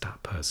 Oh, it's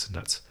that person.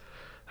 That's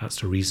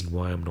the reason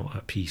why I'm not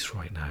at peace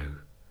right now.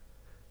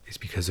 It's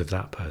because of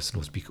that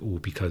person, or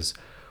because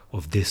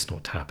of this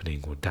not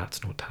happening, or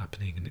that's not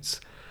happening. And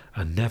it's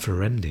a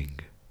never-ending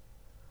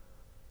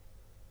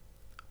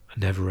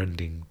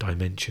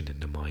dimension in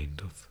the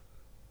mind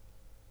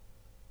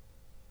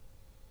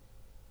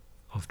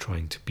of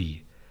trying to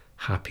be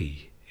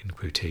happy, in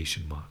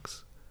quotation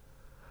marks.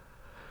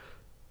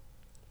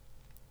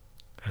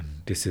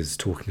 And this is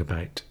talking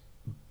about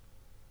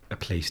a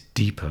place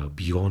deeper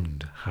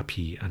beyond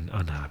happy and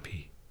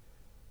unhappy,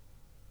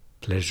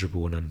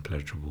 pleasurable and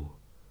unpleasurable.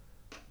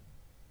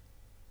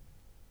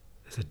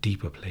 There's a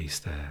deeper place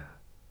there.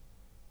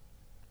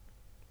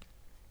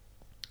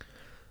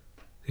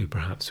 So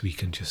perhaps we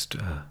can just,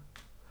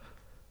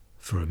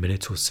 for a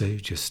minute or so,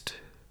 just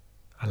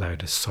allow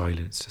the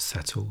silence to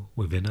settle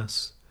within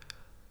us.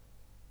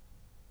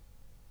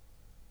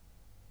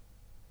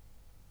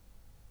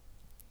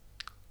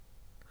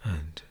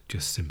 And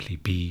just simply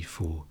be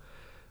for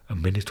a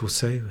minute or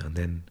so, and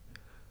then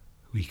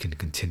we can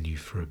continue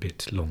for a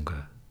bit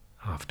longer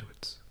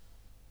afterwards.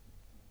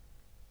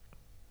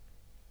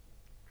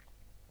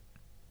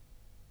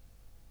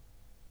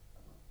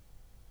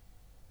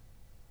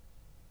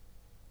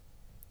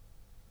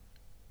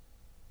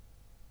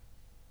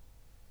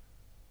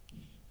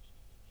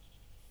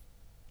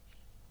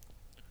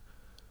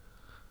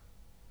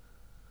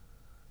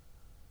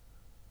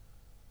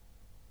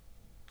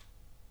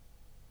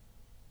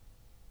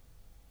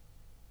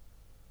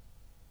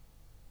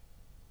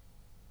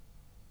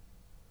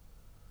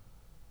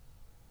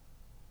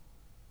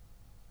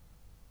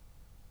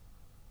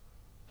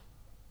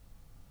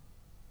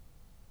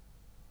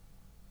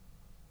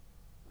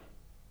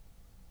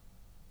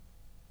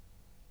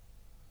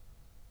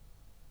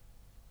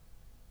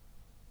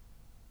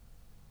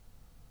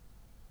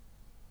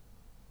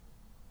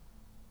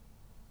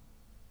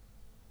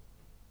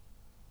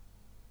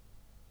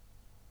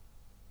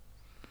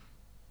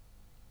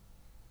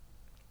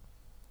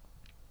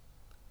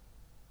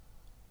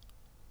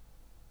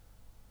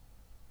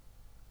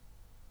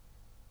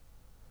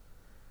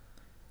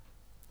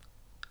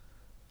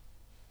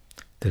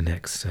 The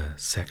next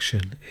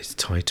section is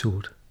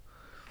titled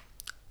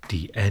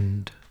The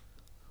End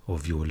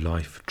of Your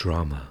Life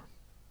Drama.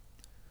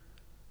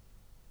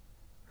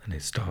 And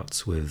it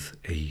starts with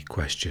a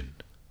question.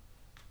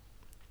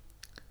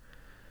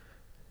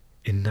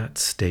 In that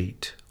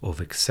state of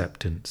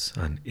acceptance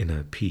and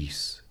inner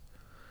peace,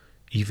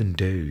 even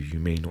though you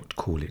may not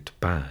call it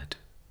bad,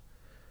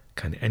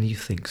 can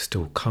anything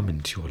still come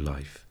into your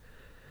life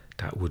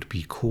that would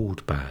be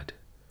called bad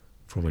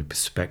from a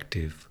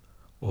perspective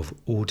of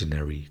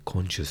ordinary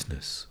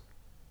consciousness?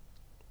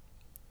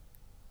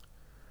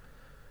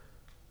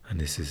 And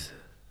this is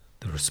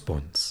the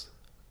response.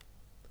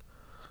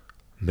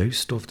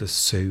 Most of the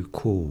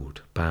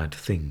so-called bad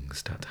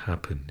things that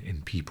happen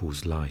in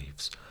people's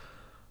lives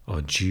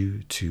are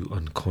due to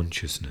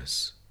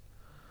unconsciousness.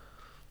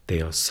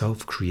 They are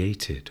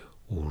self-created,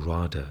 or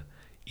rather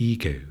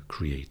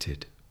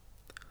ego-created.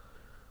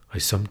 I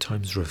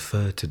sometimes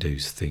refer to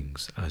those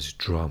things as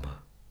drama.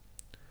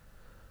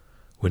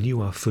 When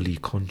you are fully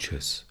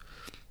conscious,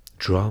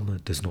 drama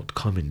does not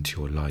come into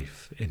your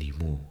life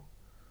anymore.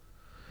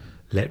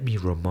 Let me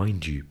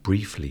remind you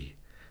briefly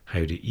how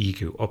the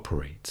ego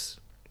operates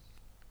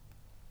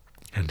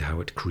and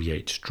how it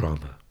creates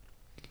drama.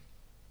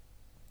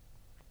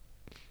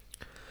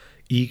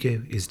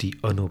 Ego is the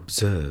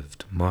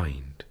unobserved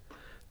mind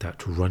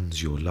that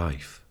runs your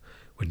life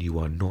when you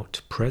are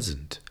not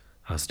present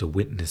as the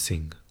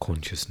witnessing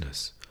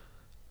consciousness,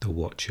 the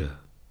watcher.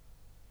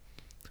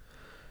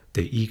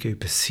 The ego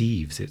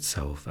perceives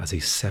itself as a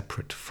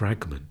separate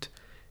fragment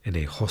in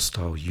a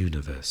hostile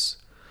universe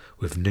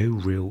with no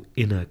real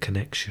inner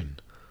connection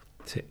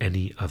to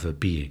any other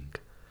being,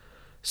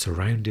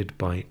 surrounded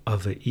by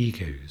other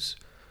egos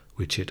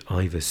which it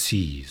either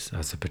sees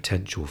as a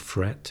potential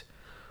threat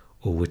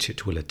or which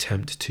it will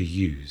attempt to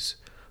use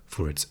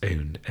for its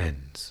own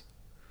ends.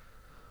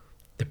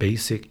 The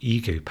basic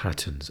ego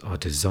patterns are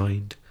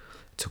designed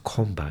to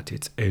combat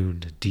its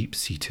own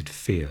deep-seated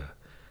fear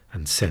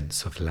and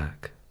sense of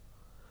lack.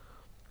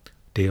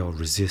 They are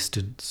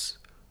resistance,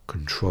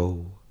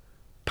 control,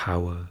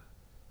 power,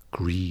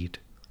 greed,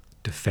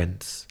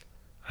 defense,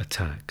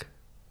 attack.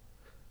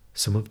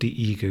 Some of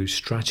the ego's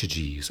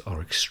strategies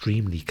are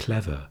extremely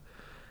clever,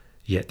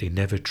 yet they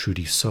never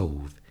truly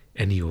solve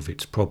any of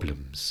its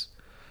problems,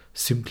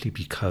 simply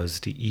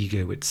because the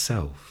ego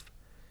itself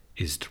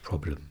is the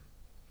problem.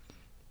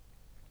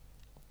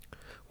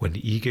 When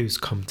egos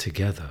come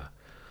together,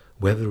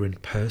 whether in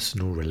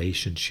personal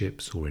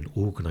relationships or in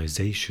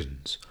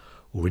organizations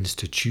or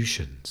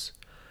institutions,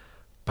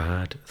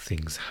 bad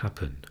things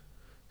happen,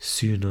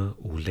 sooner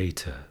or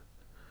later.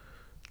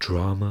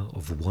 Drama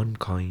of one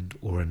kind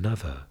or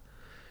another,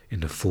 in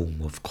the form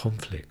of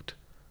conflict,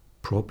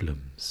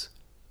 problems,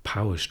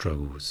 power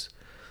struggles,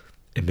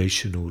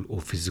 emotional or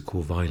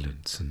physical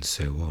violence, and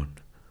so on.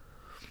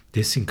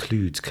 This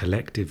includes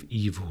collective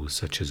evils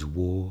such as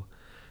war,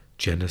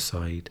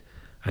 genocide,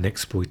 and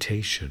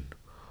exploitation,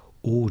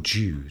 all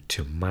due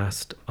to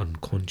massed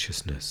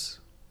unconsciousness.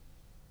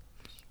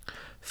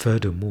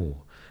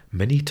 Furthermore,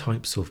 many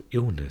types of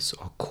illness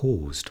are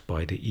caused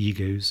by the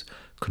ego's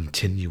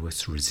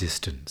continuous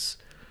resistance,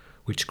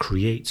 which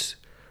creates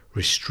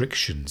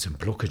restrictions and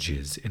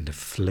blockages in the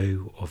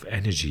flow of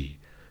energy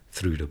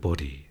through the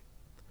body.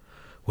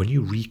 When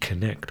you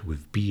reconnect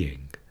with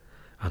being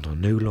and are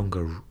no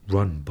longer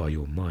run by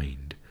your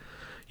mind,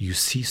 you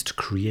cease to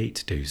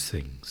create those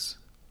things.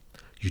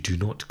 You do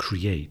not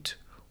create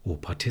or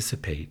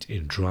participate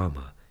in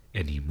drama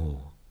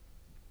anymore.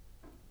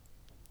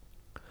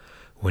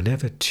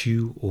 Whenever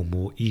two or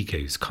more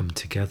egos come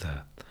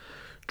together,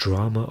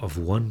 drama of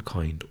one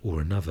kind or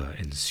another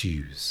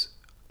ensues.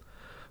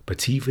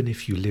 But even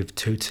if you live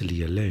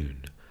totally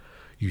alone,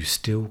 you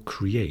still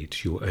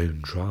create your own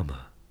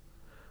drama.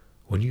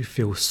 When you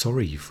feel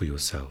sorry for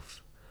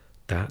yourself,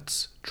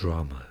 that's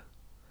drama.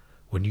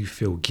 When you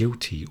feel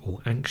guilty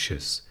or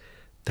anxious,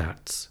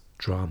 that's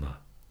drama.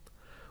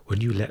 When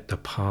you let the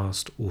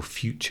past or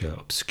future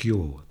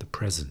obscure the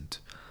present,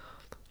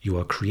 you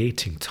are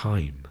creating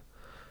time,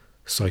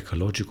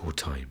 psychological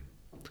time,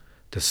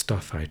 the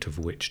stuff out of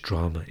which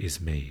drama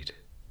is made.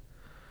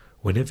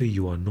 Whenever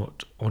you are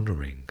not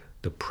honouring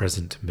the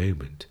present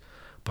moment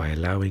by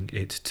allowing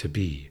it to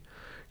be,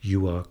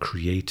 you are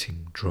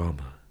creating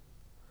drama.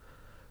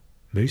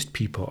 Most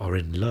people are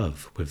in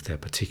love with their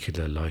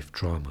particular life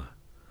drama.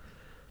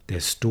 Their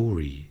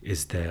story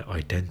is their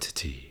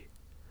identity.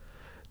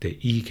 Their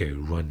ego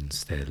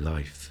runs their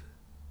life.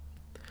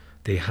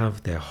 They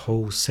have their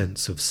whole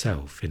sense of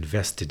self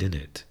invested in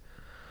it.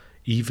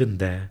 Even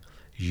their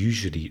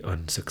usually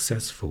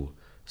unsuccessful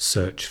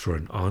search for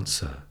an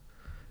answer,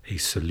 a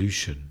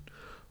solution,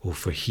 or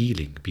for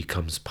healing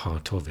becomes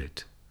part of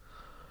it.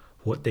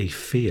 What they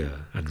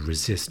fear and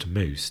resist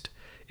most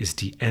is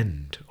the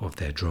end of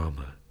their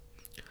drama.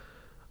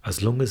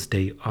 As long as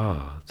they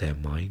are their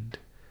mind,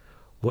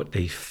 what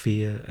they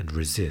fear and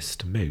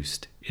resist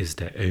most is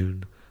their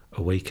own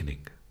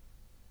awakening.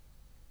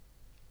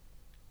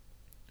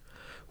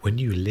 When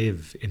you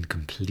live in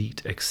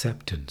complete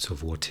acceptance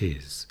of what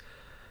is,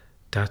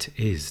 that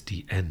is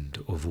the end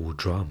of all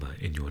drama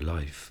in your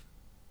life.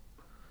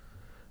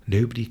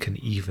 Nobody can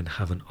even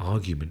have an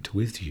argument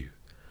with you,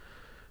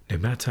 no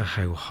matter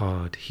how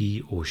hard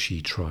he or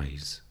she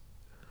tries.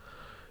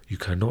 You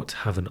cannot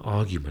have an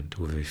argument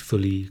with a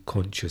fully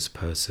conscious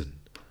person.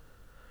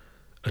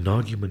 An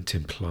argument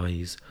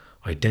implies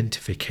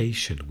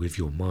identification with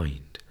your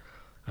mind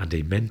and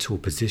a mental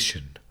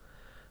position,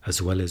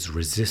 as well as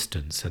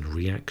resistance and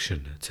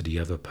reaction to the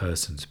other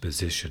person's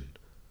position.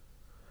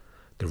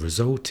 The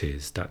result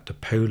is that the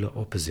polar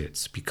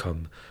opposites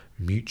become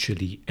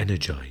mutually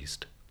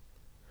energized.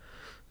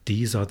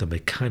 These are the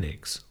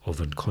mechanics of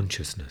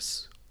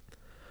unconsciousness.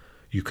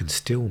 You can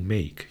still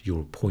make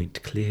your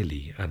point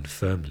clearly and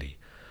firmly,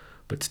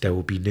 but there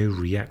will be no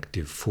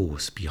reactive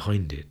force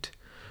behind it,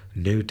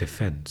 no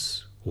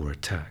defense or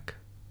attack.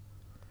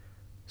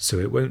 So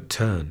it won't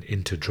turn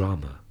into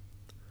drama.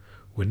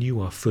 When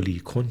you are fully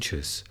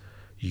conscious,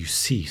 you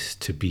cease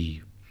to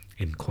be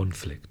in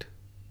conflict.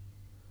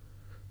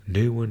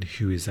 No one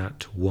who is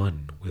at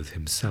one with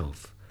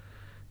himself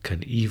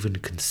can even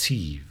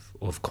conceive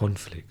of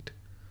conflict,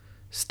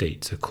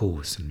 states A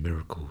Course in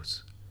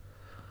Miracles.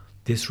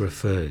 This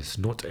refers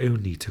not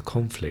only to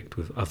conflict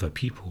with other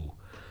people,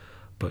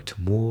 but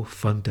more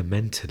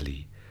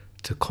fundamentally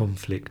to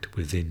conflict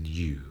within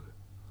you,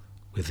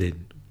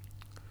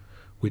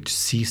 which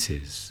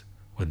ceases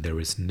when there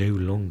is no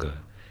longer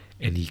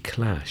any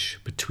clash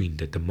between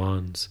the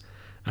demands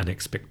and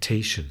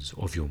expectations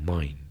of your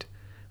mind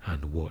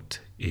and what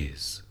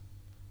is.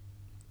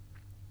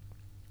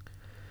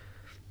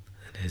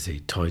 And there's a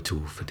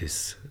title for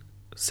this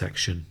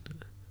section.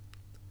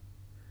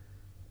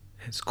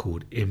 It's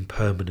called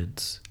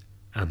Impermanence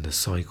and the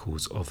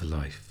Cycles of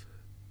Life.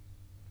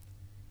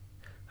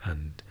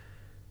 And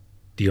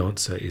the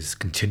answer is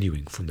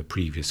continuing from the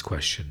previous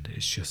question.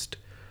 It's just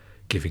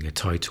giving a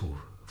title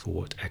for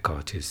what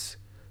Eckhart is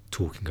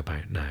talking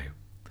about now.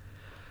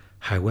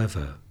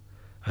 However,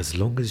 as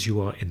long as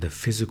you are in the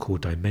physical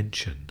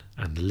dimension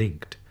and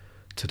linked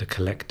to the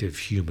collective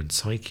human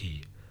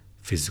psyche,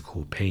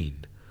 physical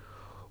pain,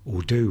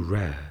 although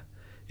rare,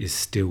 is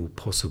still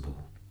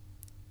possible.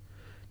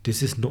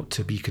 This is not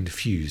to be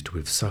confused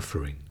with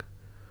suffering,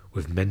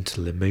 with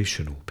mental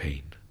emotional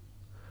pain.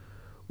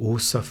 All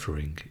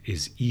suffering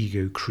is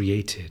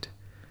ego-created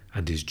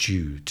and is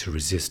due to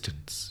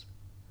resistance.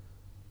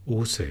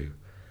 Also,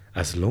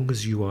 as long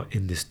as you are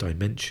in this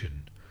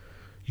dimension,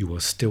 you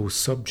are still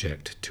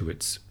subject to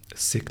its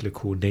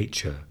cyclical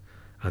nature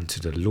and to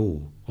the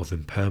law of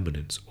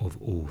impermanence of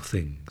all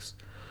things,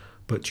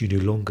 but you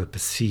no longer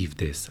perceive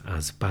this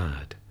as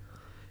bad.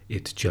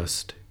 It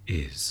just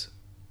is.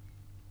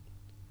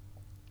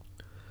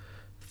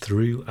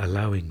 Through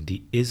allowing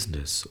the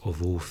isness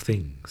of all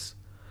things,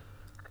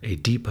 a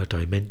deeper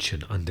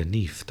dimension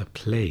underneath the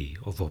play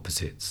of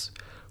opposites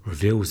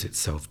reveals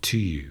itself to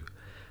you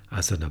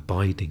as an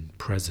abiding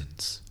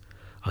presence,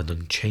 an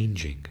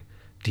unchanging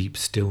deep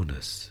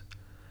stillness,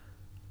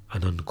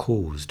 an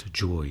uncaused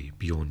joy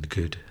beyond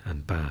good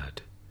and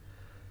bad.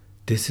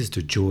 This is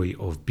the joy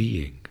of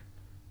being,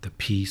 the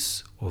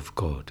peace of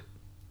God.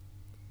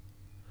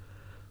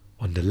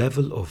 On the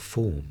level of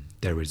form,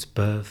 there is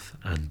birth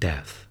and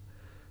death,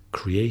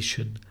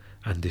 creation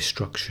and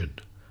destruction,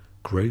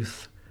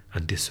 growth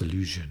and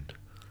dissolution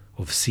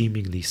of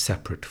seemingly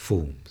separate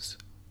forms.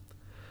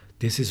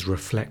 This is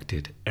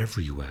reflected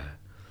everywhere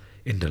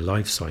in the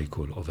life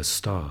cycle of a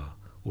star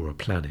or a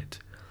planet,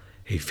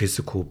 a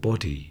physical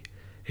body,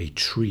 a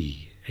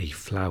tree, a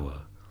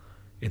flower,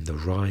 in the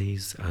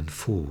rise and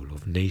fall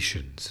of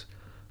nations,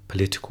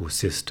 political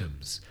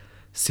systems,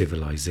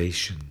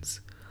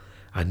 civilizations,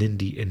 and in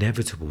the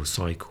inevitable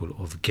cycle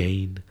of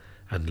gain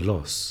and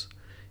loss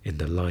in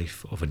the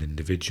life of an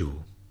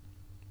individual.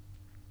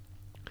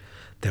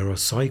 There are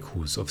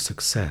cycles of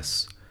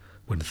success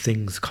when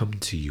things come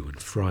to you and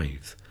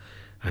thrive,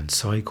 and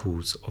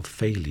cycles of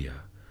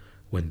failure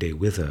when they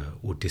wither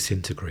or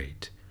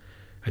disintegrate,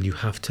 and you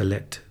have to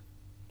let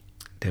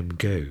them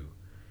go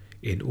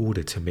in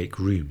order to make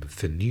room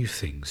for new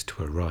things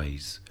to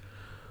arise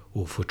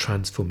or for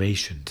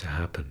transformation to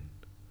happen.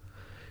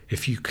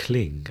 If you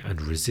cling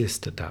and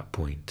resist at that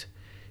point,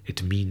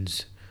 it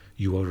means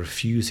you are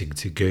refusing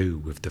to go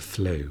with the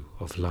flow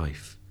of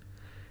life,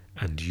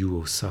 and you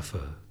will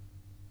suffer.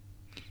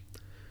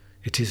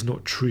 It is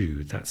not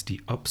true that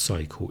the up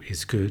cycle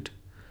is good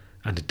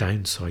and the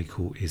down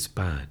cycle is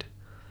bad,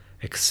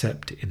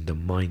 except in the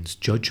mind's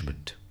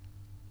judgment.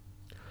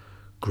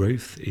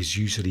 Growth is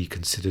usually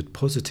considered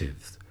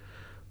positive,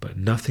 but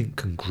nothing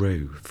can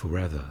grow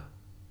forever.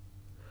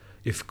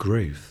 If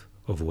growth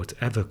of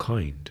whatever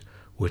kind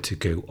were to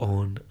go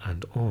on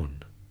and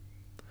on,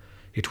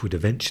 it would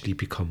eventually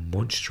become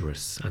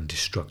monstrous and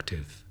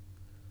destructive.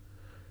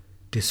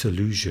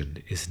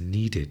 Disillusion is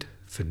needed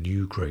for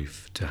new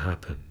growth to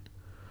happen.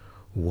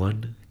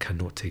 One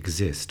cannot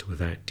exist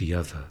without the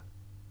other.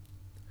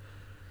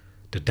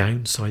 The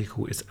down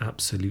cycle is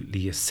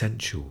absolutely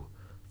essential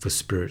for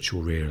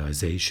spiritual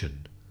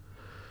realization.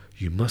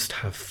 You must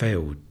have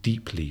failed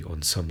deeply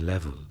on some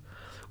level,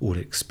 or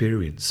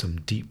experience some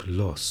deep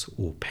loss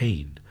or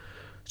pain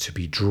to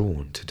be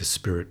drawn to the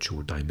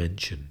spiritual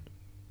dimension.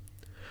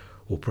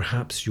 Or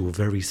perhaps your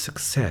very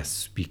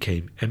success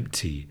became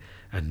empty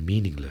and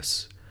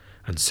meaningless,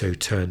 and so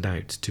turned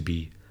out to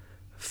be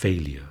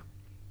failure.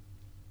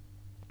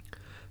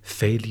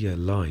 Failure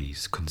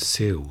lies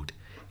concealed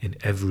in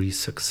every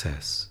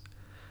success,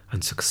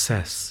 and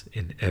success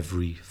in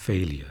every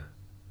failure.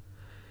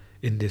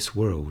 In this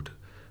world,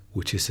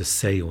 which is to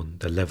say on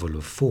the level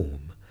of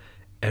form,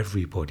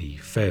 everybody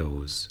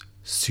fails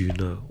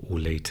sooner or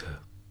later.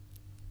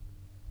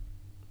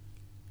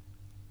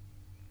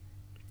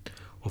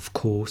 Of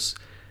course,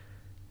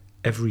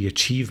 every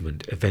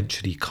achievement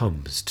eventually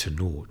comes to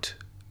naught.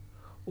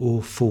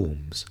 All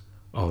forms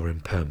are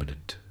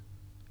impermanent.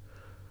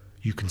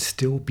 You can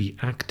still be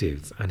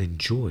active and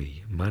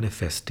enjoy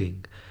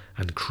manifesting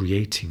and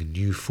creating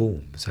new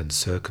forms and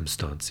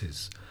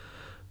circumstances,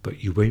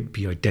 but you won't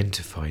be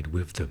identified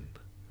with them.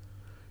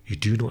 You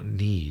do not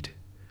need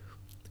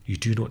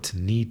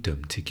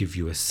them to give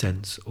you a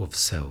sense of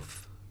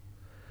self.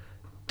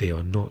 They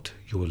are not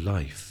your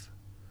life,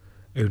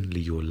 only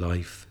your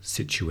life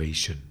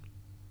situation.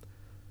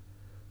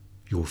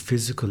 Your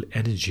physical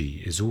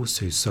energy is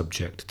also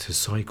subject to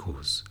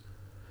cycles.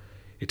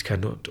 It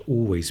cannot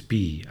always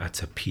be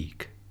at a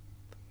peak.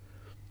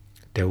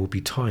 There will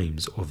be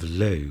times of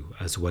low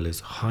as well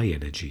as high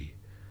energy.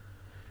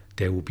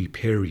 There will be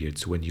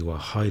periods when you are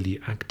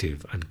highly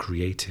active and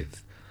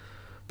creative,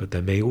 but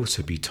there may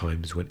also be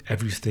times when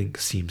everything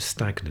seems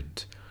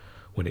stagnant,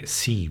 when it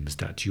seems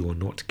that you are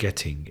not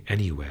getting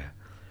anywhere,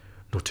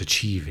 not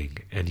achieving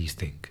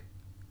anything.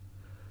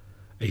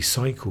 A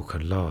cycle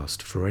can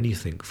last for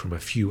anything from a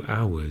few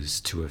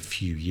hours to a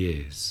few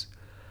years.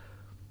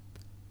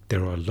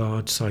 There are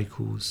large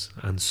cycles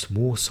and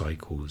small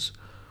cycles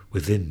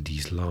within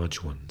these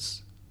large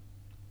ones.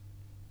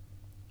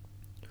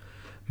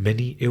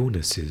 Many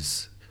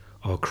illnesses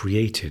are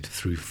created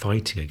through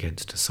fighting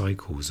against the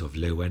cycles of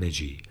low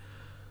energy,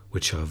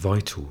 which are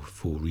vital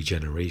for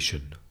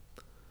regeneration.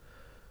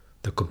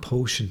 The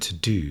compulsion to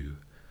do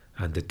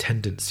and the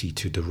tendency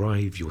to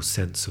derive your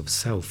sense of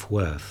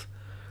self-worth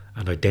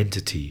and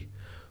identity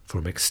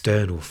from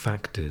external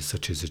factors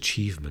such as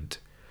achievement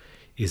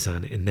is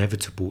an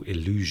inevitable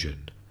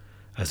illusion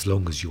as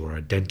long as you are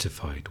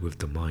identified with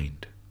the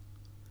mind.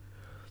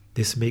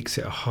 This makes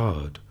it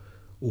hard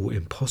or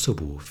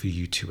impossible for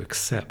you to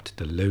accept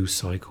the low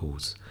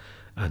cycles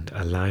and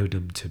allow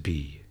them to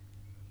be.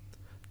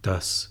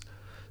 Thus,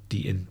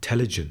 the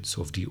intelligence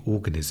of the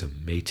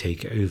organism may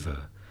take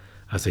over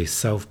as a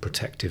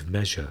self-protective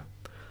measure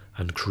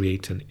and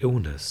create an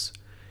illness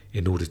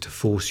in order to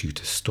force you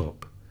to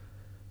stop,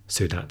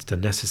 so that the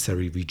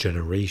necessary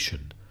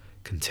regeneration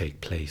can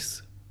take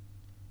place.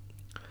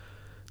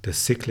 The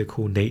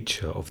cyclical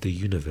nature of the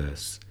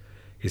universe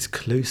is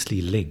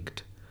closely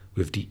linked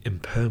with the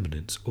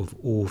impermanence of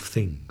all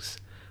things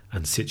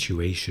and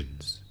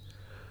situations.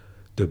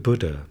 The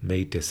Buddha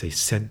made this a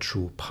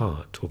central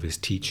part of his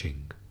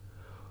teaching.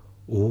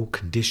 All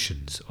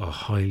conditions are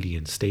highly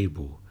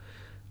unstable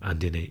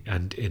and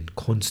in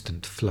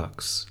constant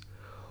flux,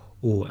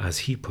 or as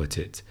he put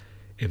it,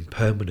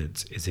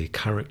 impermanence is a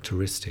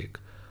characteristic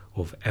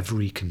of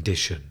every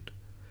condition,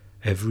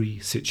 every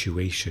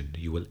situation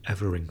you will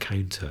ever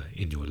encounter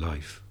in your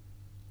life.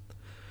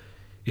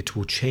 It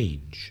will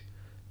change,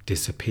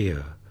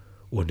 disappear,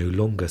 or no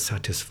longer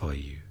satisfy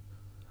you.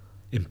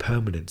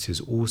 Impermanence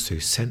is also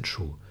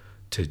central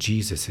to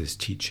Jesus'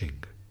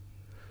 teaching.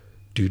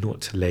 Do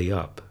not lay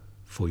up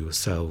for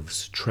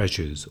yourselves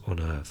treasures on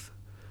earth,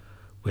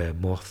 where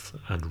moth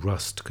and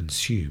rust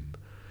consume,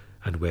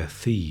 and where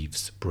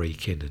thieves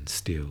break in and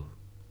steal.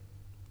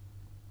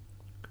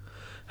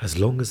 As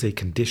long as a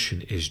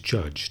condition is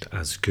judged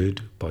as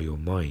good by your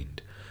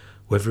mind,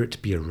 whether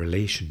it be a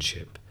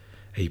relationship,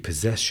 a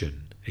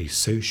possession, a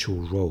social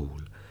role,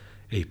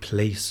 a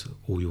place,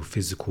 or your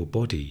physical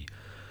body,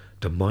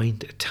 the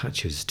mind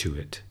attaches to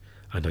it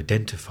and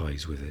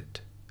identifies with it.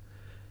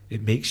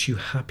 It makes you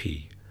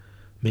happy,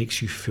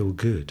 makes you feel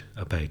good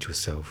about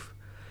yourself,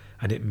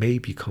 and it may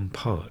become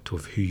part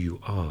of who you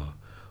are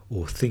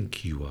or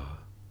think you are.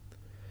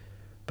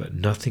 But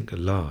nothing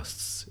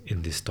lasts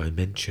in this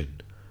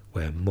dimension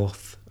where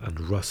moth and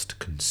rust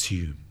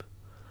consume.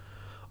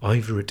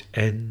 Either it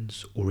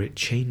ends or it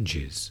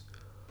changes,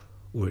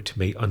 or it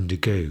may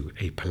undergo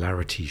a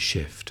polarity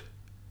shift.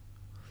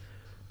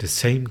 The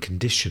same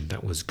condition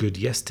that was good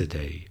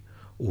yesterday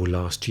or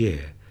last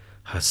year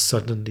has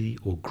suddenly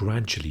or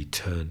gradually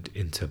turned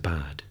into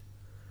bad.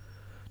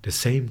 The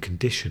same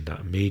condition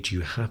that made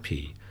you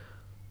happy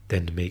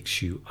then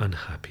makes you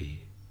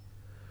unhappy.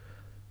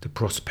 The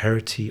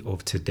prosperity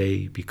of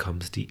today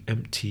becomes the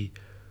empty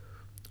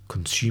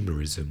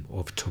consumerism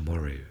of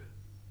tomorrow.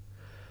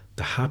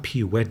 The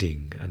happy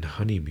wedding and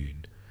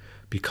honeymoon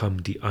become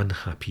the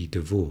unhappy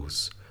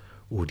divorce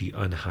or the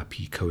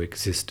unhappy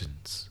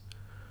coexistence.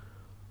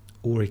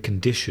 Or a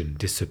condition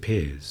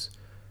disappears,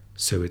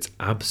 so its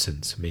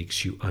absence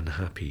makes you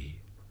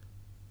unhappy.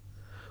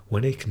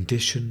 When a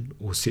condition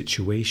or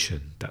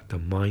situation that the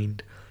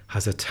mind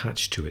has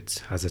attached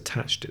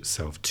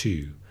itself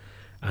to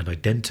and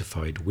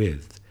identified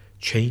with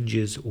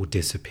changes or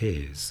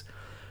disappears,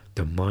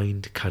 the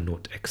mind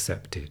cannot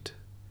accept it.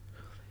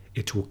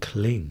 It will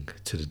cling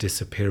to the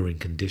disappearing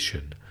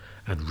condition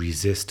and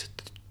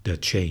resist the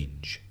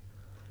change.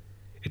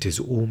 It is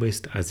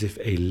almost as if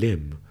a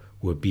limb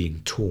were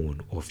being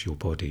torn off your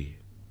body.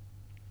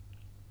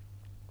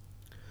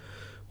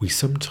 We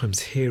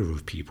sometimes hear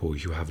of people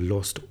who have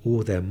lost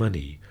all their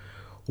money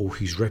or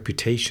whose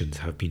reputations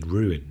have been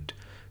ruined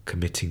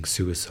committing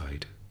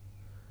suicide.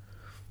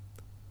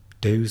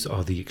 Those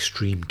are the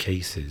extreme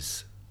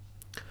cases.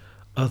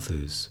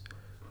 Others,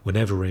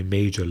 whenever a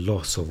major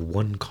loss of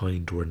one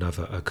kind or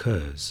another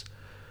occurs,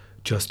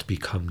 just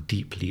become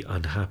deeply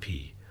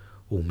unhappy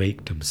or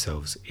make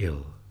themselves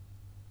ill.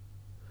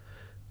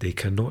 They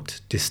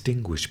cannot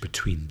distinguish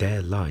between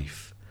their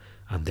life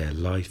and their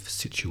life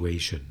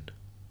situation.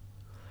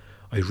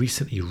 I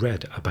recently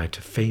read about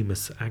a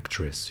famous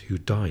actress who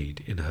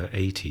died in her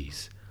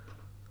 80s.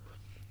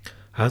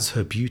 As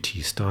her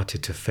beauty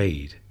started to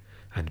fade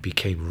and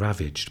became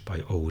ravaged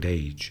by old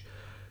age,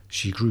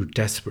 she grew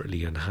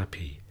desperately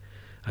unhappy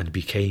and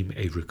became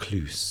a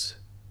recluse.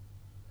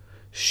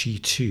 She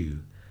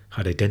too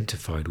had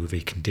identified with a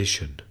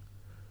condition,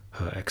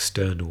 her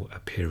external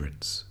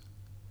appearance.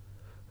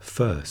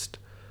 First,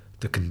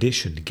 the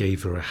condition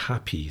gave her a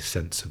happy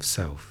sense of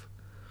self,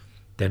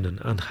 then an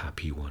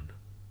unhappy one.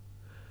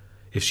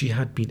 If she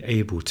had been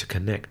able to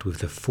connect with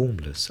the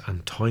formless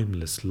and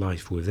timeless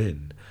life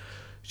within,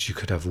 she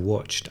could have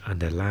watched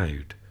and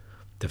allowed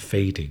the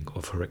fading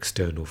of her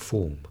external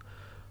form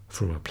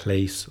from a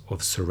place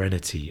of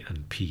serenity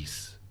and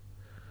peace.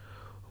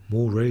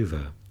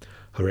 Moreover,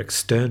 her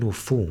external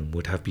form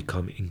would have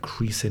become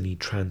increasingly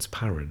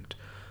transparent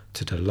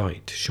to the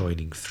light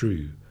shining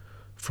through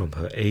from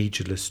her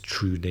ageless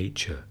true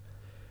nature,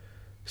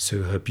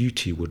 so her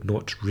beauty would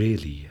not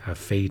really have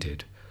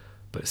faded,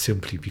 but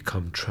simply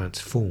become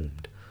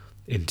transformed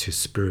into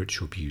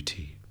spiritual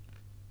beauty.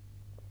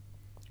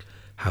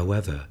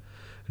 However,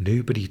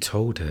 nobody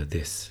told her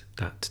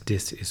that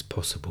this is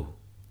possible.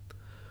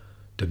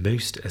 The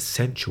most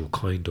essential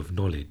kind of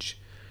knowledge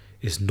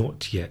is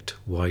not yet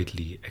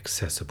widely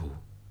accessible.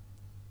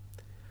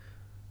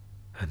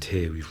 And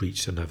here we've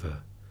reached another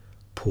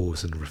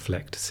pause and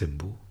reflect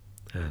symbol,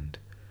 and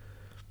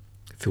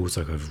it feels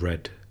like I've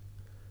read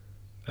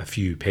a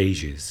few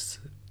pages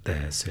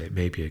there, so it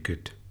may be a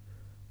good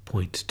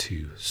point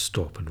to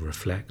stop and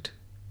reflect.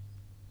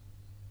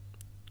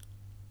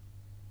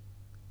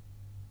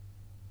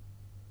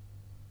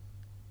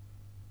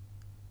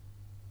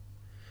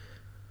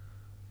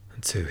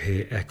 And so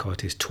here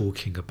Eckhart is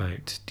talking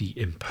about the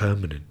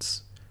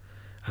impermanence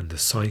and the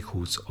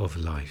cycles of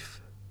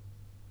life.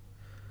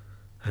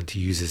 And he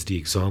uses the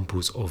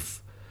examples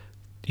of,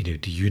 the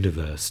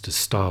universe, the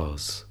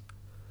stars,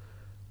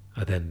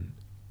 and then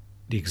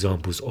the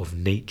examples of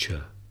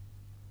nature,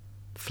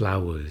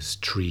 flowers,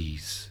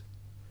 trees,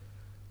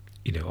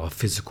 our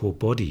physical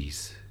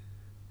bodies.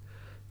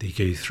 They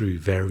go through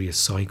various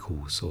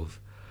cycles of,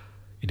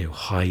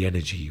 high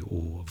energy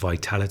or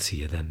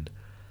vitality, and then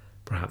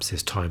perhaps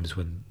there's times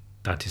when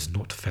that is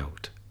not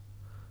felt.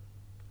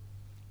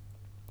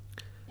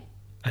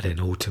 And then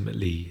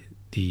ultimately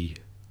the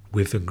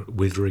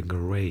withering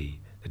away,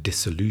 the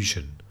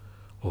dissolution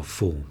of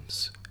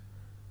forms.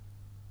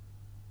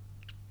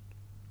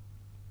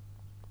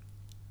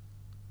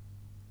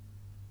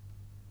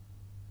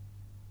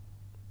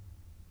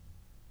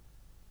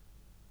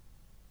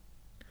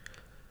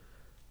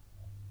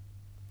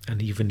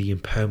 And even the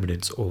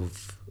impermanence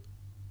of,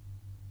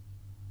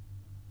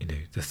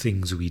 the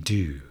things we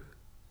do,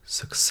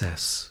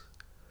 success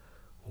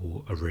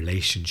or a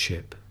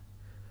relationship.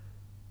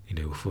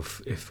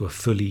 If we're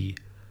fully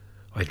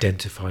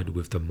identified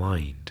with the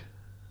mind,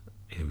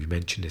 we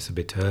mentioned this a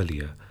bit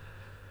earlier,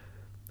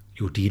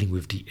 you're dealing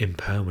with the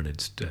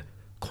impermanence, the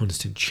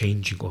constant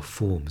changing of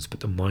forms,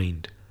 but the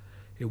mind,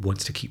 it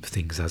wants to keep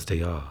things as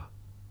they are.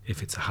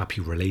 If it's a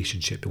happy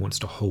relationship, it wants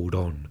to hold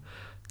on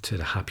to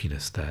the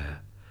happiness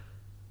there.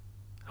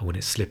 And when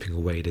it's slipping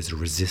away, there's a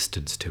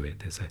resistance to it.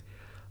 There's a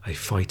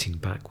fighting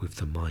back with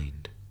the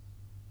mind.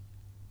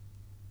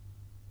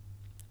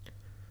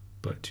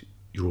 But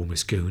you're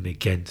almost going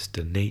against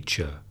the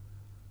nature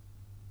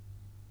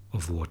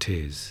of what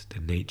is,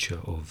 the nature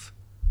of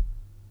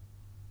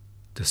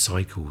the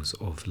cycles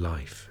of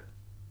life.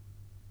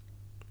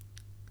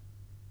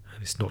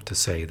 And it's not to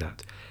say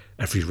that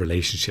every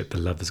relationship, the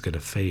love is going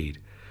to fade,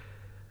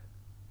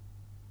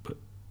 but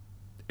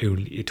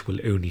it will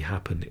only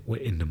happen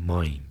in the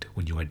mind,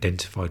 when you're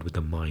identified with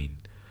the mind,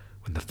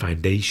 when the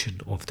foundation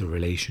of the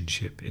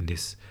relationship, in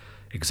this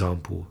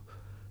example,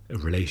 a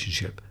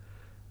relationship,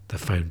 the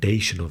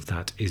foundation of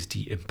that is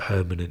the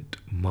impermanent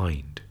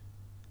mind,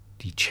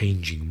 the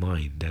changing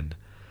mind, then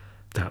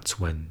that's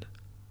when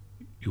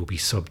you'll be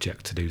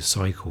subject to those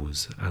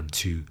cycles and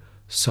to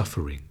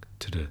suffering,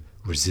 to the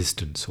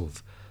resistance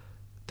of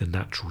the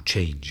natural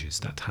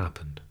changes that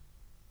happen,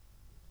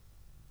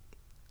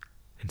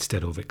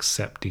 instead of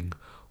accepting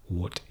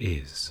what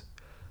is.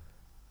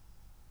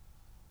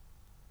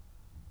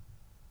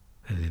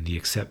 And in the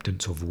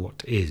acceptance of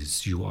what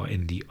is, you are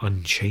in the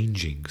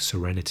unchanging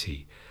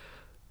serenity,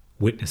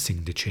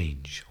 witnessing the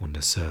change on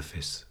the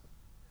surface.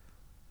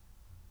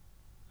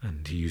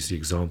 And he used the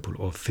example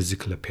of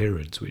physical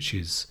appearance, which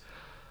is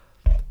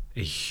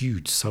a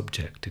huge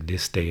subject in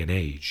this day and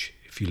age.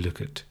 If you look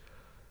at,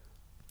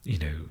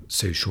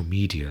 social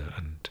media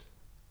and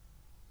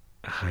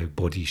how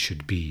bodies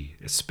should be,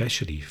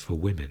 especially for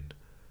women,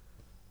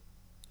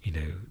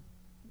 in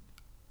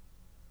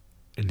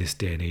this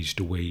day and age,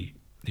 the way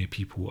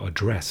people are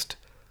dressed,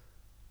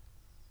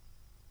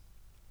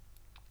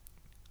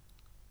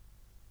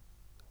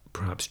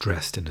 perhaps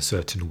dressed in a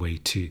certain way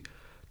to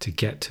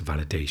get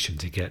validation,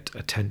 to get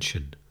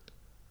attention,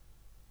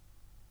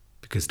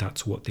 because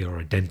that's what they are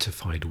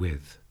identified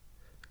with,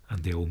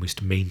 and they're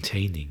almost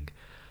maintaining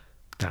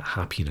that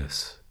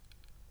happiness.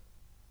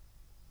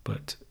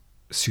 But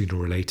sooner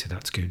or later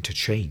that's going to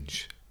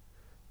change.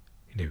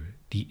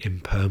 The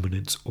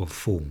impermanence of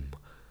form,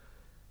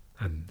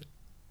 and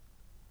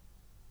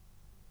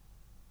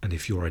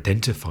if you're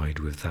identified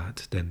with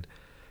that, then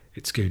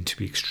it's going to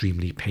be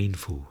extremely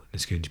painful.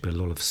 There's going to be a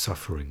lot of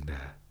suffering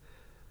there.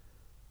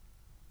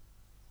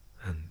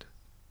 And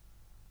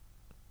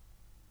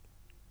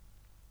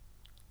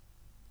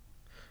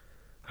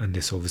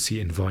this obviously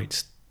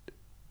invites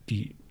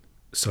the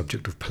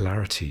subject of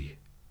polarity,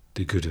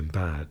 the good and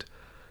bad.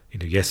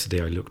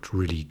 Yesterday I looked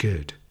really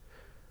good,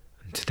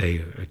 and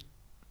today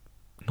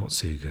not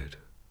so good.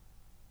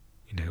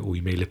 Or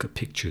you may look at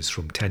pictures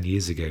from 10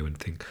 years ago and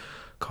think,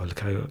 God, look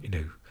how,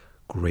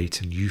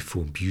 great and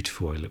youthful and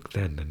beautiful I looked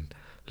then, and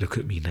look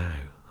at me now.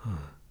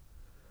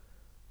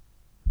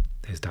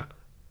 There's that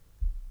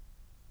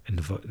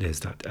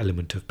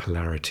element of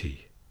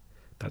polarity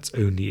that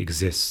only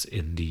exists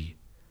in the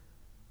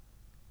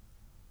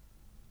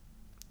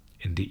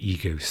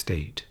ego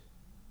state.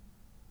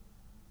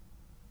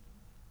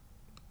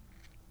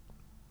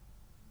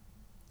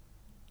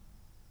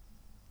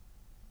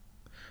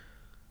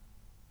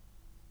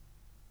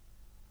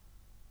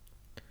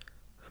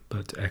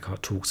 But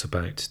Eckhart talks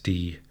about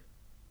the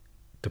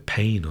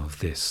pain of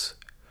this,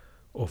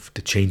 of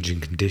the changing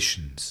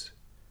conditions,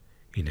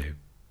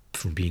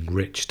 from being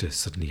rich to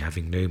suddenly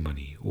having no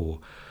money, or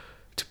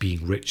to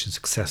being rich and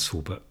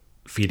successful but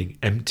feeling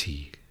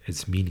empty,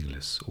 it's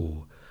meaningless,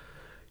 or,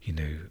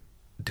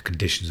 the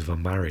conditions of a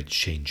marriage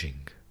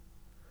changing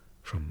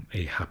from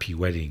a happy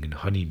wedding and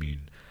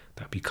honeymoon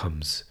that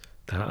becomes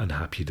that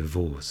unhappy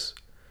divorce.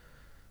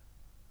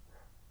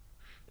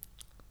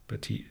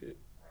 But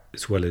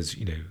as well as,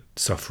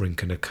 suffering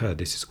can occur,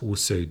 this is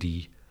also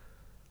the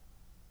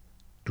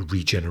the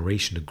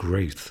regeneration, the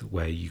growth,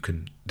 where you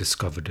can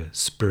discover the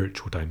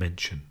spiritual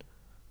dimension.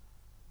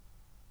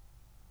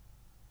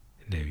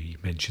 He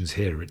mentions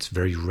here it's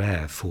very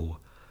rare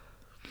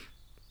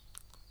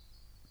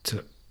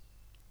to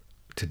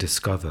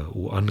discover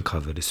or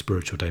uncover the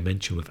spiritual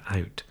dimension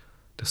without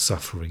the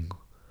suffering,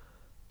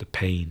 the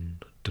pain,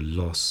 the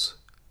loss.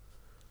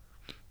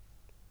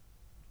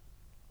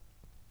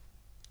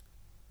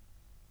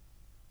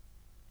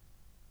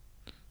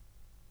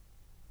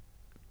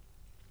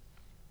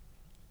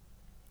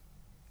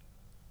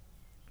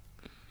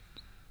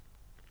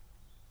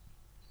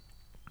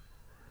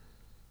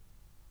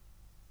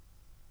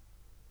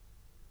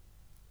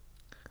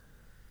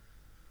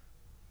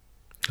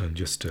 And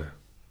just to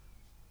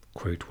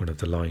quote one of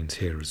the lines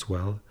here as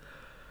well,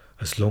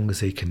 as long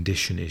as a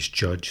condition is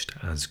judged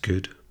as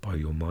good by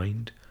your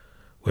mind,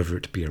 whether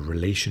it be a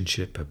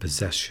relationship, a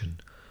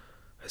possession,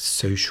 a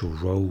social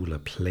role, a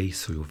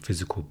place, or your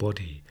physical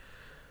body,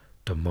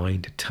 the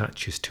mind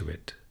attaches to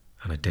it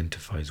and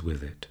identifies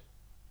with it.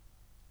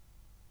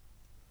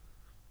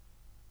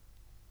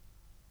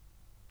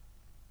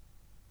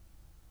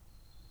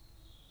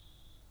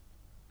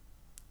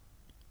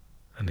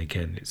 And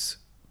again, it's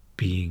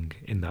being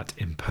in that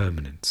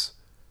impermanence,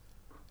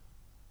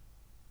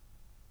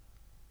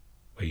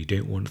 where you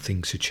don't want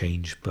things to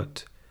change,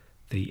 but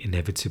they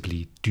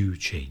inevitably do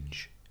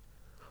change,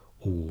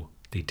 or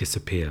they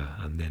disappear,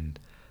 and then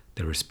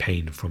there is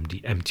pain from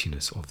the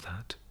emptiness of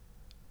that.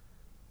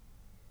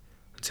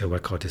 And so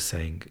Eckhart is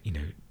saying,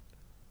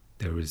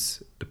 there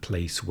is the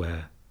place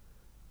where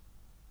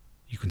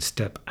you can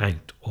step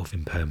out of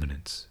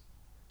impermanence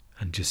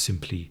and just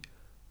simply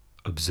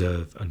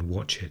observe and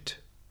watch it.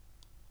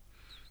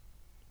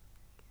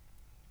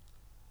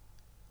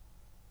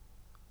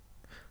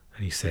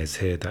 And he says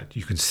here that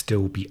you can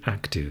still be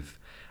active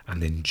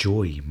and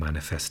enjoy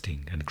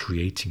manifesting and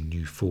creating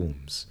new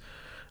forms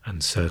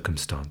and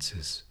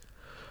circumstances,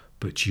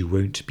 but you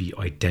won't be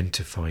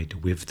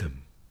identified with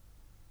them.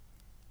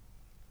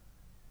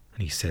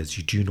 And he says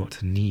you do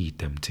not need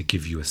them to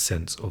give you a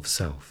sense of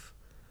self.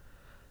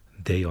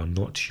 They are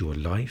not your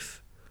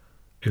life,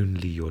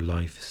 only your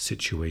life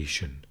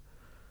situation.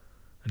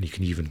 And you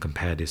can even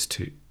compare this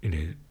to,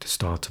 the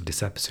start of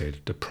this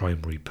episode. The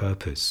primary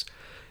purpose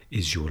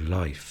is your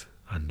life,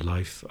 and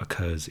life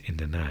occurs in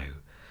the now.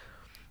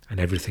 And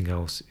everything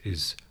else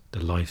is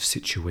the life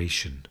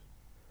situation,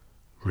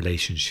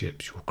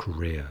 relationships, your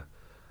career,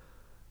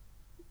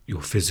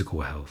 your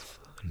physical health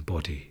and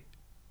body.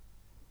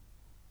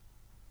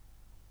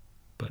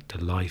 But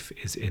the life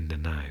is in the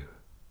now.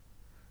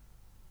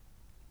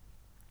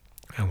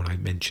 And when I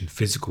mention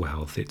physical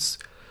health, it's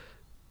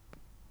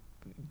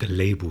the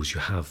labels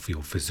you have for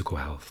your physical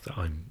health, that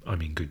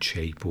I'm in good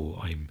shape, or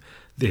I'm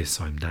this,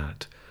 I'm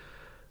that.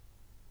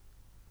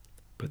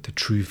 But the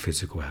true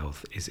physical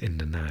health is in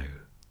the now.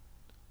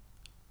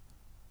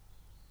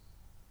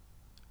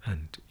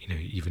 And,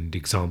 even the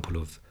example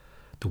of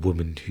the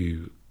woman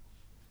who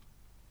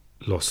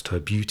lost her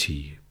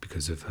beauty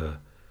because of her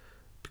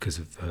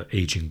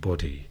aging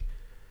body,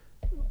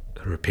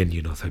 her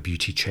opinion of her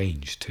beauty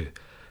changed to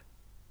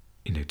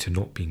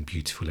not being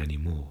beautiful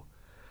anymore.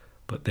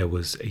 But there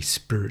was a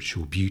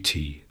spiritual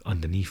beauty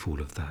underneath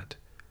all of that.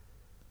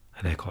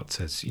 And Eckhart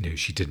says,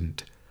 she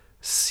didn't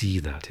see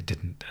that,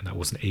 and that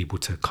wasn't able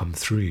to come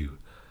through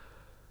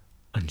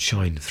and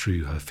shine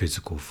through her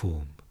physical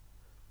form.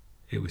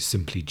 It was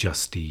simply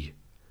just the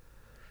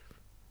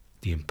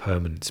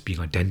impermanence, being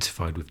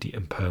identified with the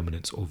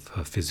impermanence of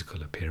her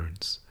physical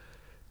appearance.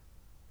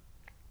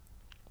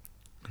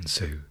 And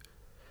so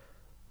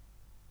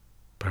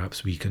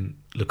perhaps we can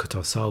look at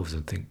ourselves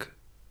and think,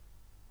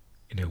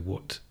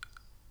 what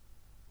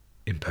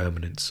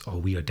impermanence are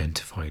we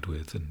identified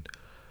with?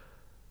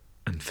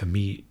 And for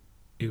me,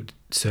 it would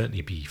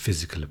certainly be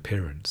physical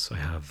appearance. I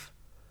have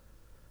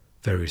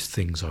various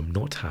things I'm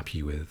not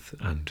happy with,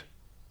 and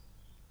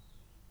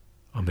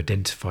I'm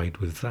identified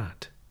with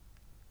that.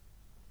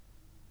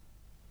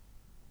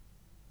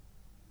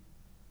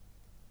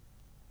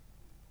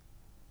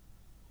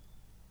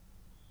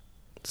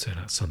 So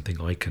that's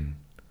something I can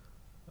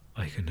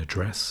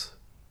address,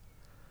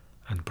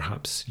 and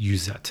perhaps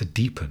use that to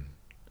deepen.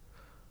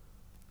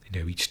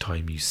 Each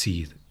time you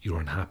see that you're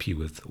unhappy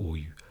with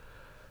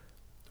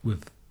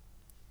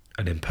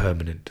an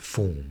impermanent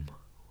form,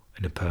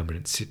 an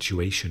impermanent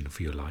situation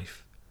for your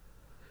life,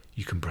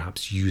 you can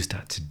perhaps use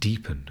that to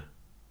deepen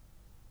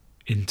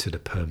into the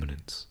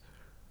permanence.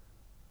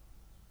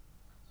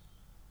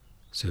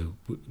 So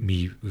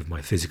me, with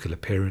my physical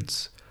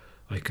appearance,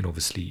 I can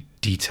obviously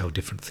detail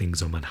different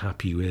things I'm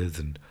unhappy with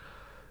and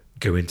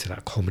go into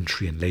that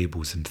commentary and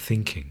labels and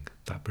thinking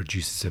that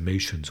produces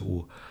emotions,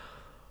 or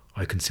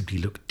I can simply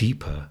look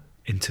deeper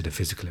into the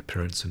physical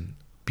appearance and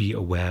be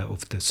aware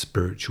of the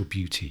spiritual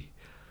beauty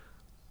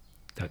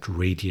that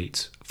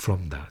radiates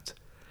from that.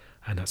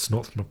 And that's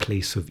not from a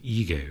place of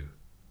ego.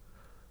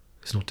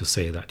 It's not to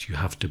say that you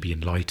have to be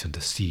enlightened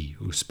to see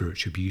your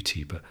spiritual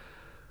beauty, but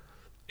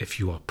if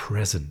you are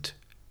present,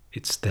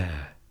 it's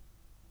there.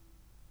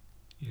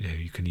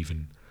 You can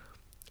even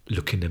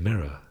look in the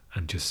mirror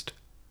and just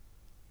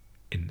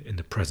in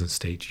the present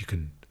state, you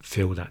can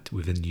feel that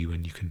within you,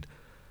 and you can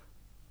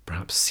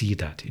perhaps see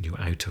that in your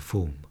outer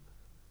form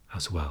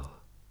as well.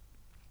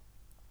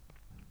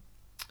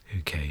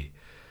 Okay,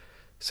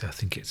 so I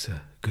think it's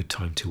a good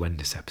time to end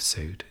this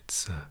episode.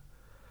 I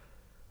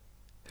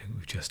think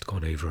we've just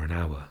gone over an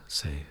hour,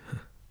 so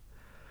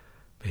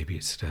maybe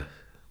it's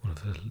one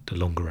of the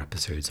longer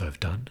episodes I've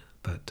done,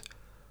 but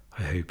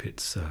I hope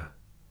it's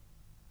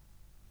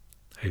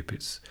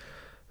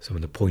some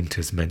of the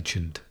pointers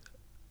mentioned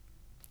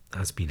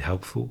has been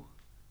helpful,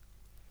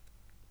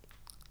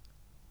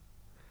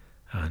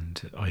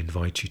 and I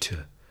invite you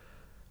to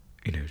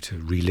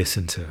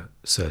re-listen to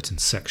certain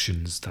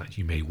sections that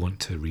you may want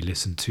to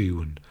re-listen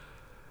to and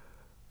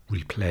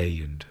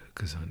replay, and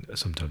because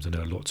sometimes I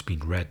know a lot's been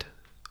read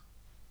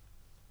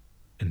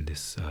in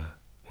this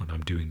when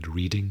I'm doing the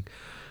reading,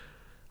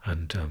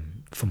 and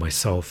for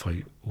myself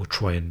I will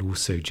try and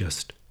also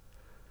just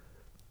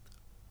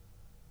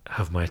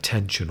have my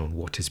attention on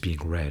what is being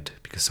read,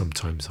 because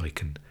sometimes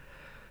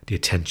the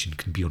attention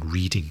can be on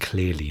reading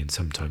clearly, and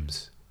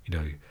sometimes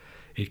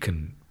it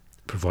can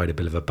provide a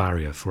bit of a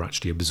barrier for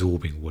actually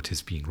absorbing what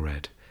is being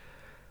read.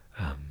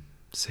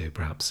 So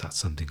perhaps that's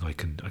something I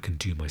can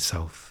do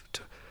myself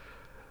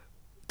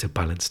to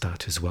balance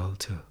that as well,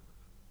 to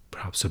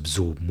perhaps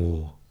absorb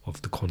more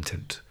of the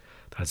content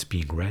that's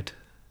being read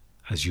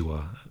as you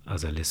are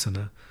as a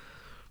listener.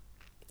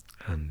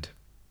 And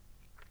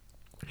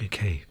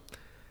okay,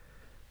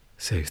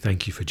 so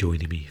thank you for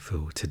joining me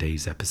for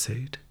today's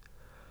episode.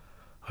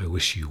 I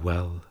wish you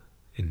well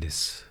in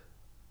this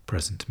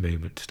present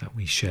moment that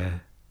we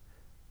share.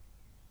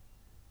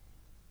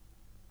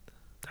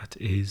 That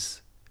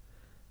is,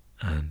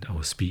 and I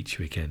will speak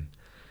to you again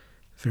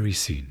very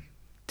soon.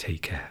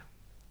 Take care.